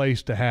not the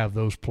place to have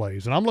those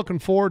plays. And I'm looking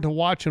forward to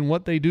watching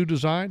what they do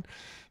design.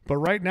 But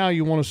right now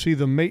you want to see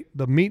the meat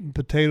and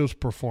potatoes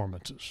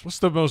performances. What's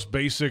the most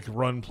basic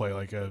run play?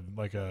 Like a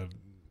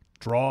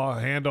draw,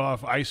 handoff,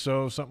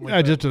 ISO, something like that?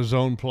 Yeah, just a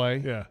zone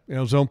play.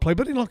 Yeah. Zone play.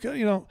 But look,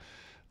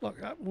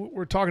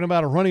 we're talking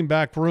about a running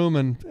back room,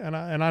 and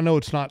I know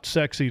it's not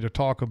sexy to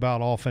talk about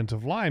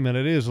offensive linemen.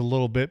 It is a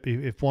little bit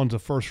if one's a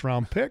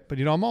first-round pick. But,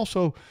 I'm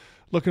also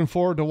looking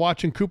forward to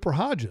watching Cooper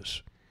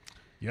Hodges.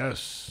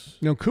 Yes.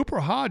 Cooper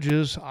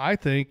Hodges, I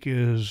think,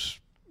 is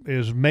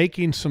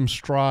making some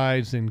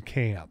strides in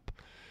camp.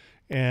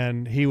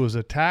 And he was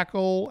a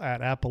tackle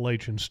at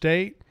Appalachian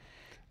State.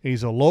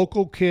 He's a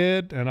local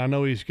kid, and I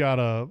know he's got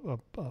a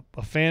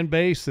fan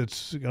base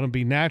that's going to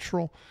be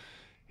natural.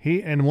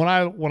 When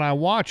I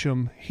watch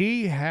him,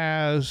 he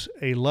has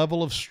a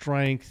level of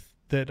strength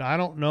that I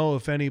don't know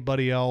if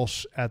anybody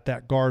else at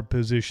that guard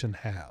position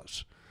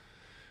has.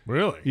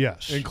 Really?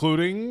 Yes.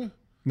 Including?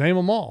 Name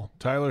them all.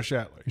 Tyler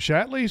Shatley.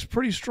 Shatley's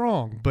pretty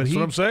strong, but That's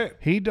what I'm saying.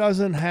 He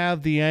doesn't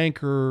have the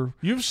anchor.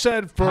 You've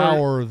said for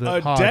power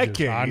that a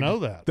decade. I know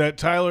that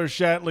Tyler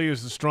Shatley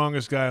is the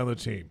strongest guy on the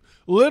team.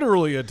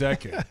 Literally a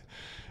decade.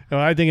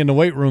 I think in the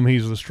weight room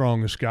he's the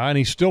strongest guy, and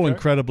he's still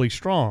incredibly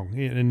strong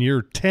in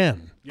year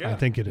 10. Yeah, I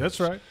think it is. That's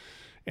right.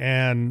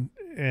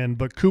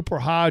 But Cooper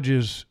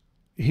Hodges,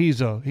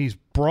 he's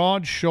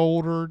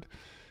broad-shouldered.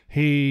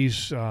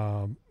 He's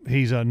a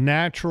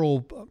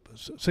natural.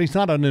 So he's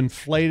not an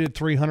inflated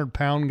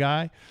 300-pound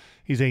guy.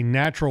 He's a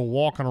natural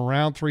walking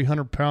around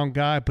 300-pound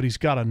guy, but he's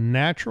got a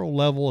natural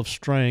level of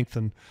strength.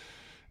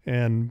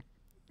 And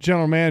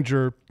general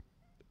manager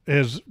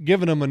has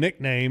given him a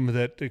nickname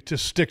that it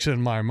just sticks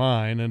in my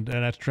mind, and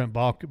that's Trent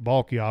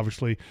Baalke,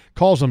 obviously,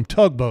 calls him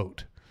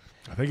Tugboat.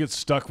 I think it's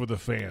stuck with the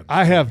fans.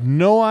 I have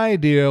no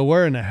idea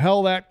where in the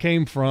hell that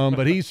came from,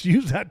 but he's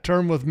used that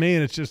term with me,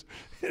 and it's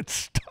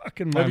stuck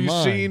in my mind.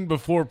 Have you seen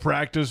before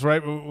practice,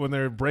 right, when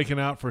they're breaking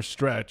out for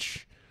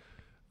stretch,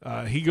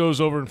 he goes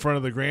over in front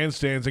of the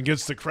grandstands and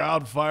gets the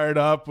crowd fired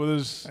up with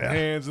his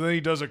hands, and then he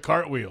does a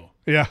cartwheel.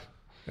 Yeah.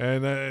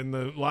 And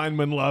the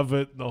linemen love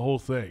it, the whole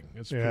thing.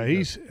 It's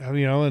he's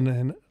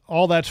and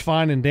all that's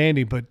fine and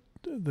dandy, but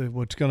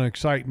what's going to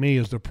excite me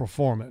is the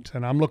performance,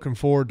 and I'm looking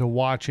forward to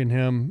watching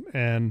him.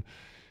 And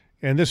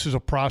this is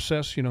a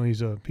process.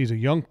 He's a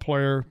young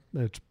player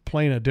that's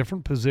playing a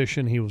different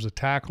position. He was a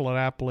tackle at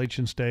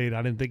Appalachian State.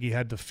 I didn't think he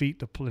had the feet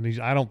to play.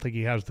 I don't think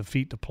he has the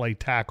feet to play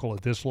tackle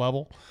at this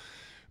level,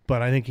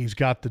 but I think he's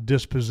got the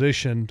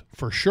disposition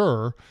for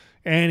sure,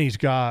 and he's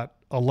got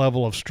a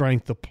level of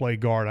strength to play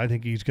guard. I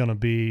think he's going to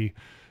be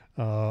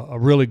a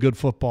really good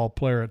football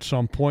player at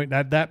some point.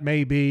 That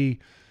may be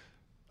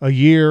a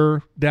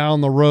year down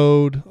the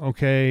road,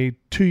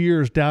 2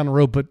 years down the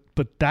road,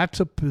 but that's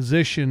a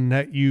position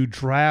that you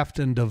draft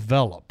and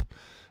develop,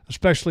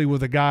 especially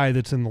with a guy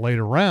that's in the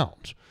later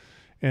rounds.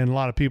 And a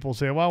lot of people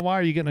say, well, why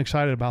are you getting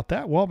excited about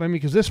that? Well,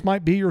 because this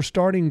might be your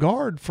starting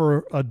guard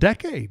for a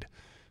decade,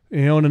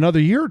 in another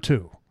year or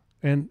two.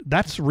 And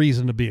that's the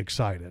reason to be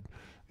excited.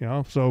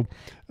 So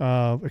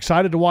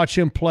excited to watch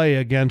him play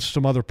against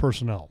some other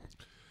personnel.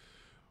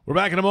 We're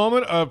back in a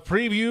moment. A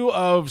preview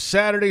of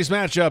Saturday's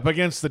matchup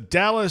against the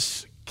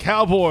Dallas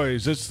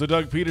Cowboys. It's the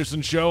Doug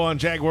Pederson Show on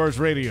Jaguars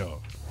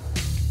Radio.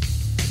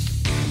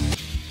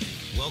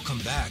 Welcome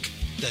back.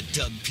 The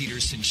Doug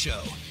Pederson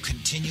Show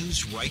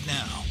continues right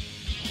now.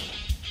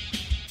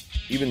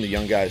 Even the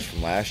young guys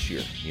from last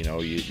year,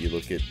 you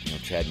look at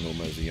Chad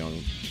Muma as a young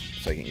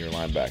second-year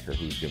linebacker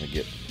who's going to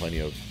get plenty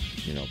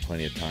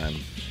of time,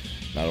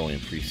 not only in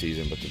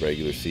preseason but the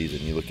regular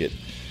season. You look at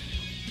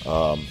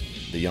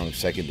the young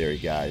secondary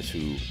guys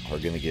who are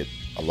going to get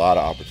a lot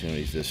of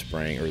opportunities this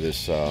spring or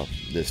this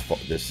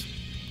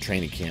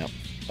training camp.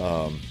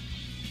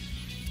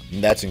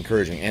 And that's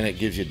encouraging, and it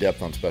gives you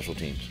depth on special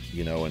teams.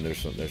 And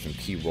there's some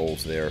key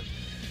roles there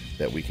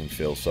that we can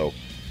fill. So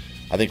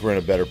I think we're in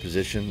a better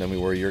position than we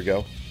were a year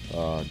ago,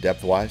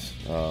 depth-wise,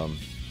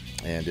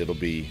 and it'll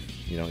be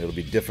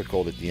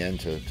difficult at the end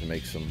to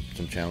make some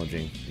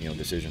challenging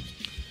decisions.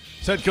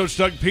 Head coach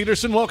Doug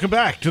Pederson, welcome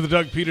back to the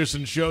Doug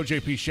Pederson Show.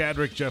 JP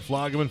Shadrick, Jeff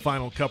Lageman,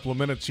 final couple of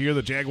minutes here.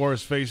 The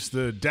Jaguars face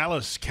the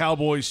Dallas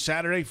Cowboys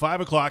Saturday, 5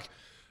 o'clock.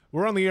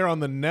 We're on the air on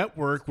the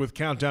network with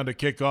countdown to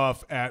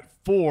kickoff at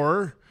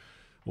 4.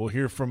 We'll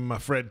hear from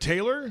Fred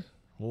Taylor.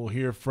 We'll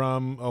hear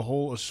from a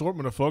whole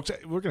assortment of folks.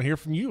 We're going to hear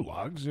from you,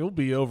 Logs. You'll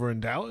be over in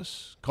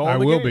Dallas. I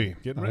will be.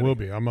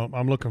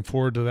 I'm looking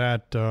forward to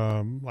that.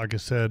 Like I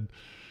said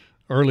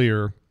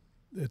earlier,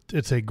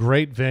 it's a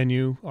great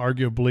venue,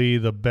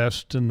 arguably the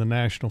best in the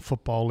National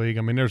Football League.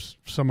 There's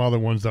some other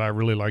ones that I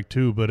really like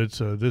too, but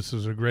this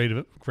is a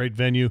great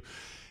venue.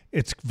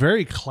 It's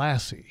very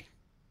classy,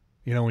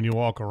 when you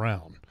walk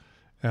around.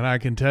 And I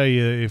can tell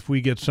you, if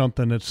we get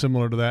something that's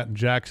similar to that in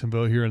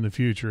Jacksonville here in the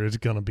future, it's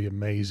going to be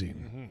amazing.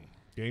 Mm-hmm.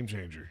 Game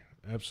changer.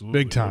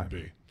 Absolutely. Big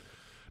time.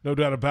 No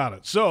doubt about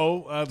it.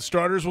 So the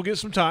starters will get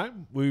some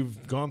time.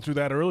 We've gone through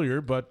that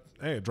earlier, but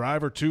hey, a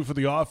drive or two for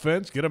the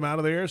offense, get them out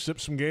of there, sip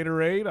some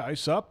Gatorade,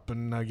 ice up,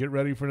 and get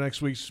ready for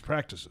next week's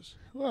practices.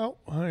 Well,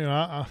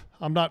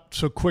 I'm not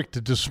so quick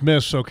to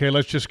dismiss,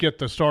 let's just get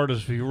the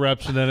starters, a few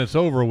reps, and then it's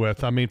over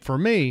with. For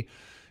me,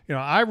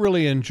 I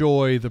really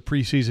enjoy the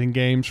preseason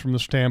games from the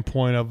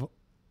standpoint of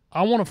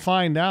I want to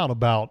find out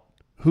about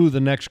who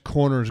the next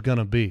corner is going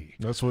to be.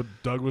 That's what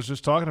Doug was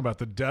just talking about.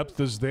 The depth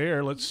is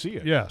there. Let's see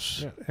it. Yes.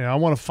 Yeah. And I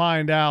want to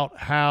find out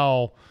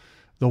how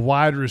the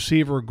wide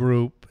receiver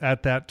group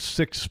at that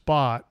 6th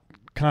spot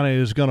kind of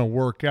is going to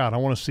work out. I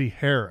want to see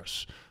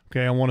Harris.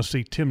 I want to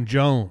see Tim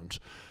Jones.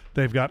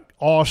 They've got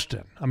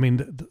Austin.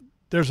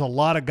 There's a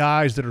lot of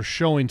guys that are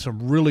showing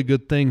some really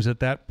good things at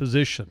that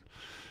position.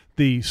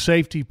 The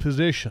safety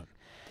position.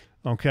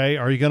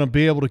 Are you going to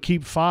be able to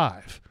keep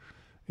 5?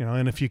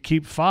 And if you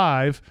keep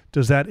 5,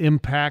 does that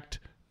impact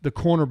the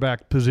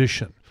cornerback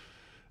position?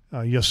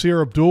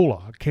 Yasir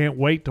Abdullah, I can't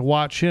wait to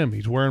watch him.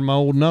 He's wearing my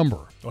old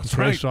number. That's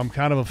right. So I'm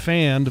kind of a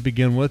fan to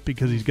begin with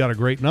because he's got a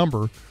great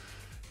number.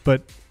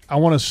 But I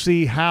want to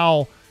see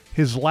how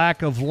his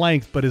lack of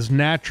length but his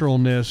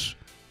naturalness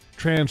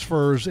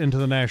transfers into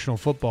the National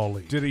Football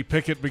League. Did he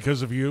pick it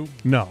because of you?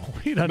 No.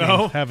 He doesn't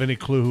even have any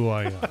clue who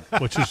I am,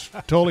 which is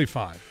totally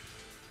fine.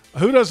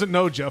 Who doesn't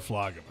know Jeff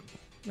Lageman?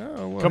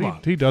 Come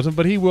on. He doesn't,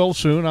 but he will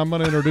soon. I'm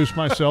going to introduce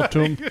myself to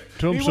him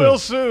soon. He will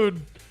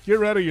soon. Get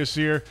ready,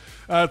 Yasir.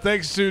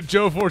 Thanks to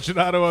Joe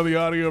Fortunato on the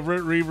audio,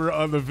 Britt Reaver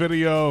on the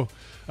video.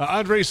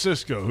 Andre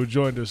Sisco, who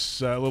joined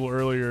us a little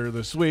earlier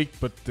this week,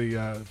 but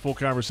the full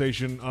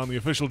conversation on the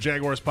official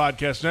Jaguars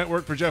Podcast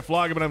Network. For Jeff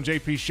Lageman, I'm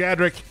JP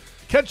Shadrick.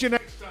 Catch you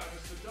next time.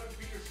 It's the Doug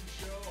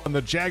Pederson Show on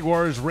the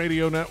Jaguars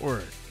Radio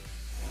Network.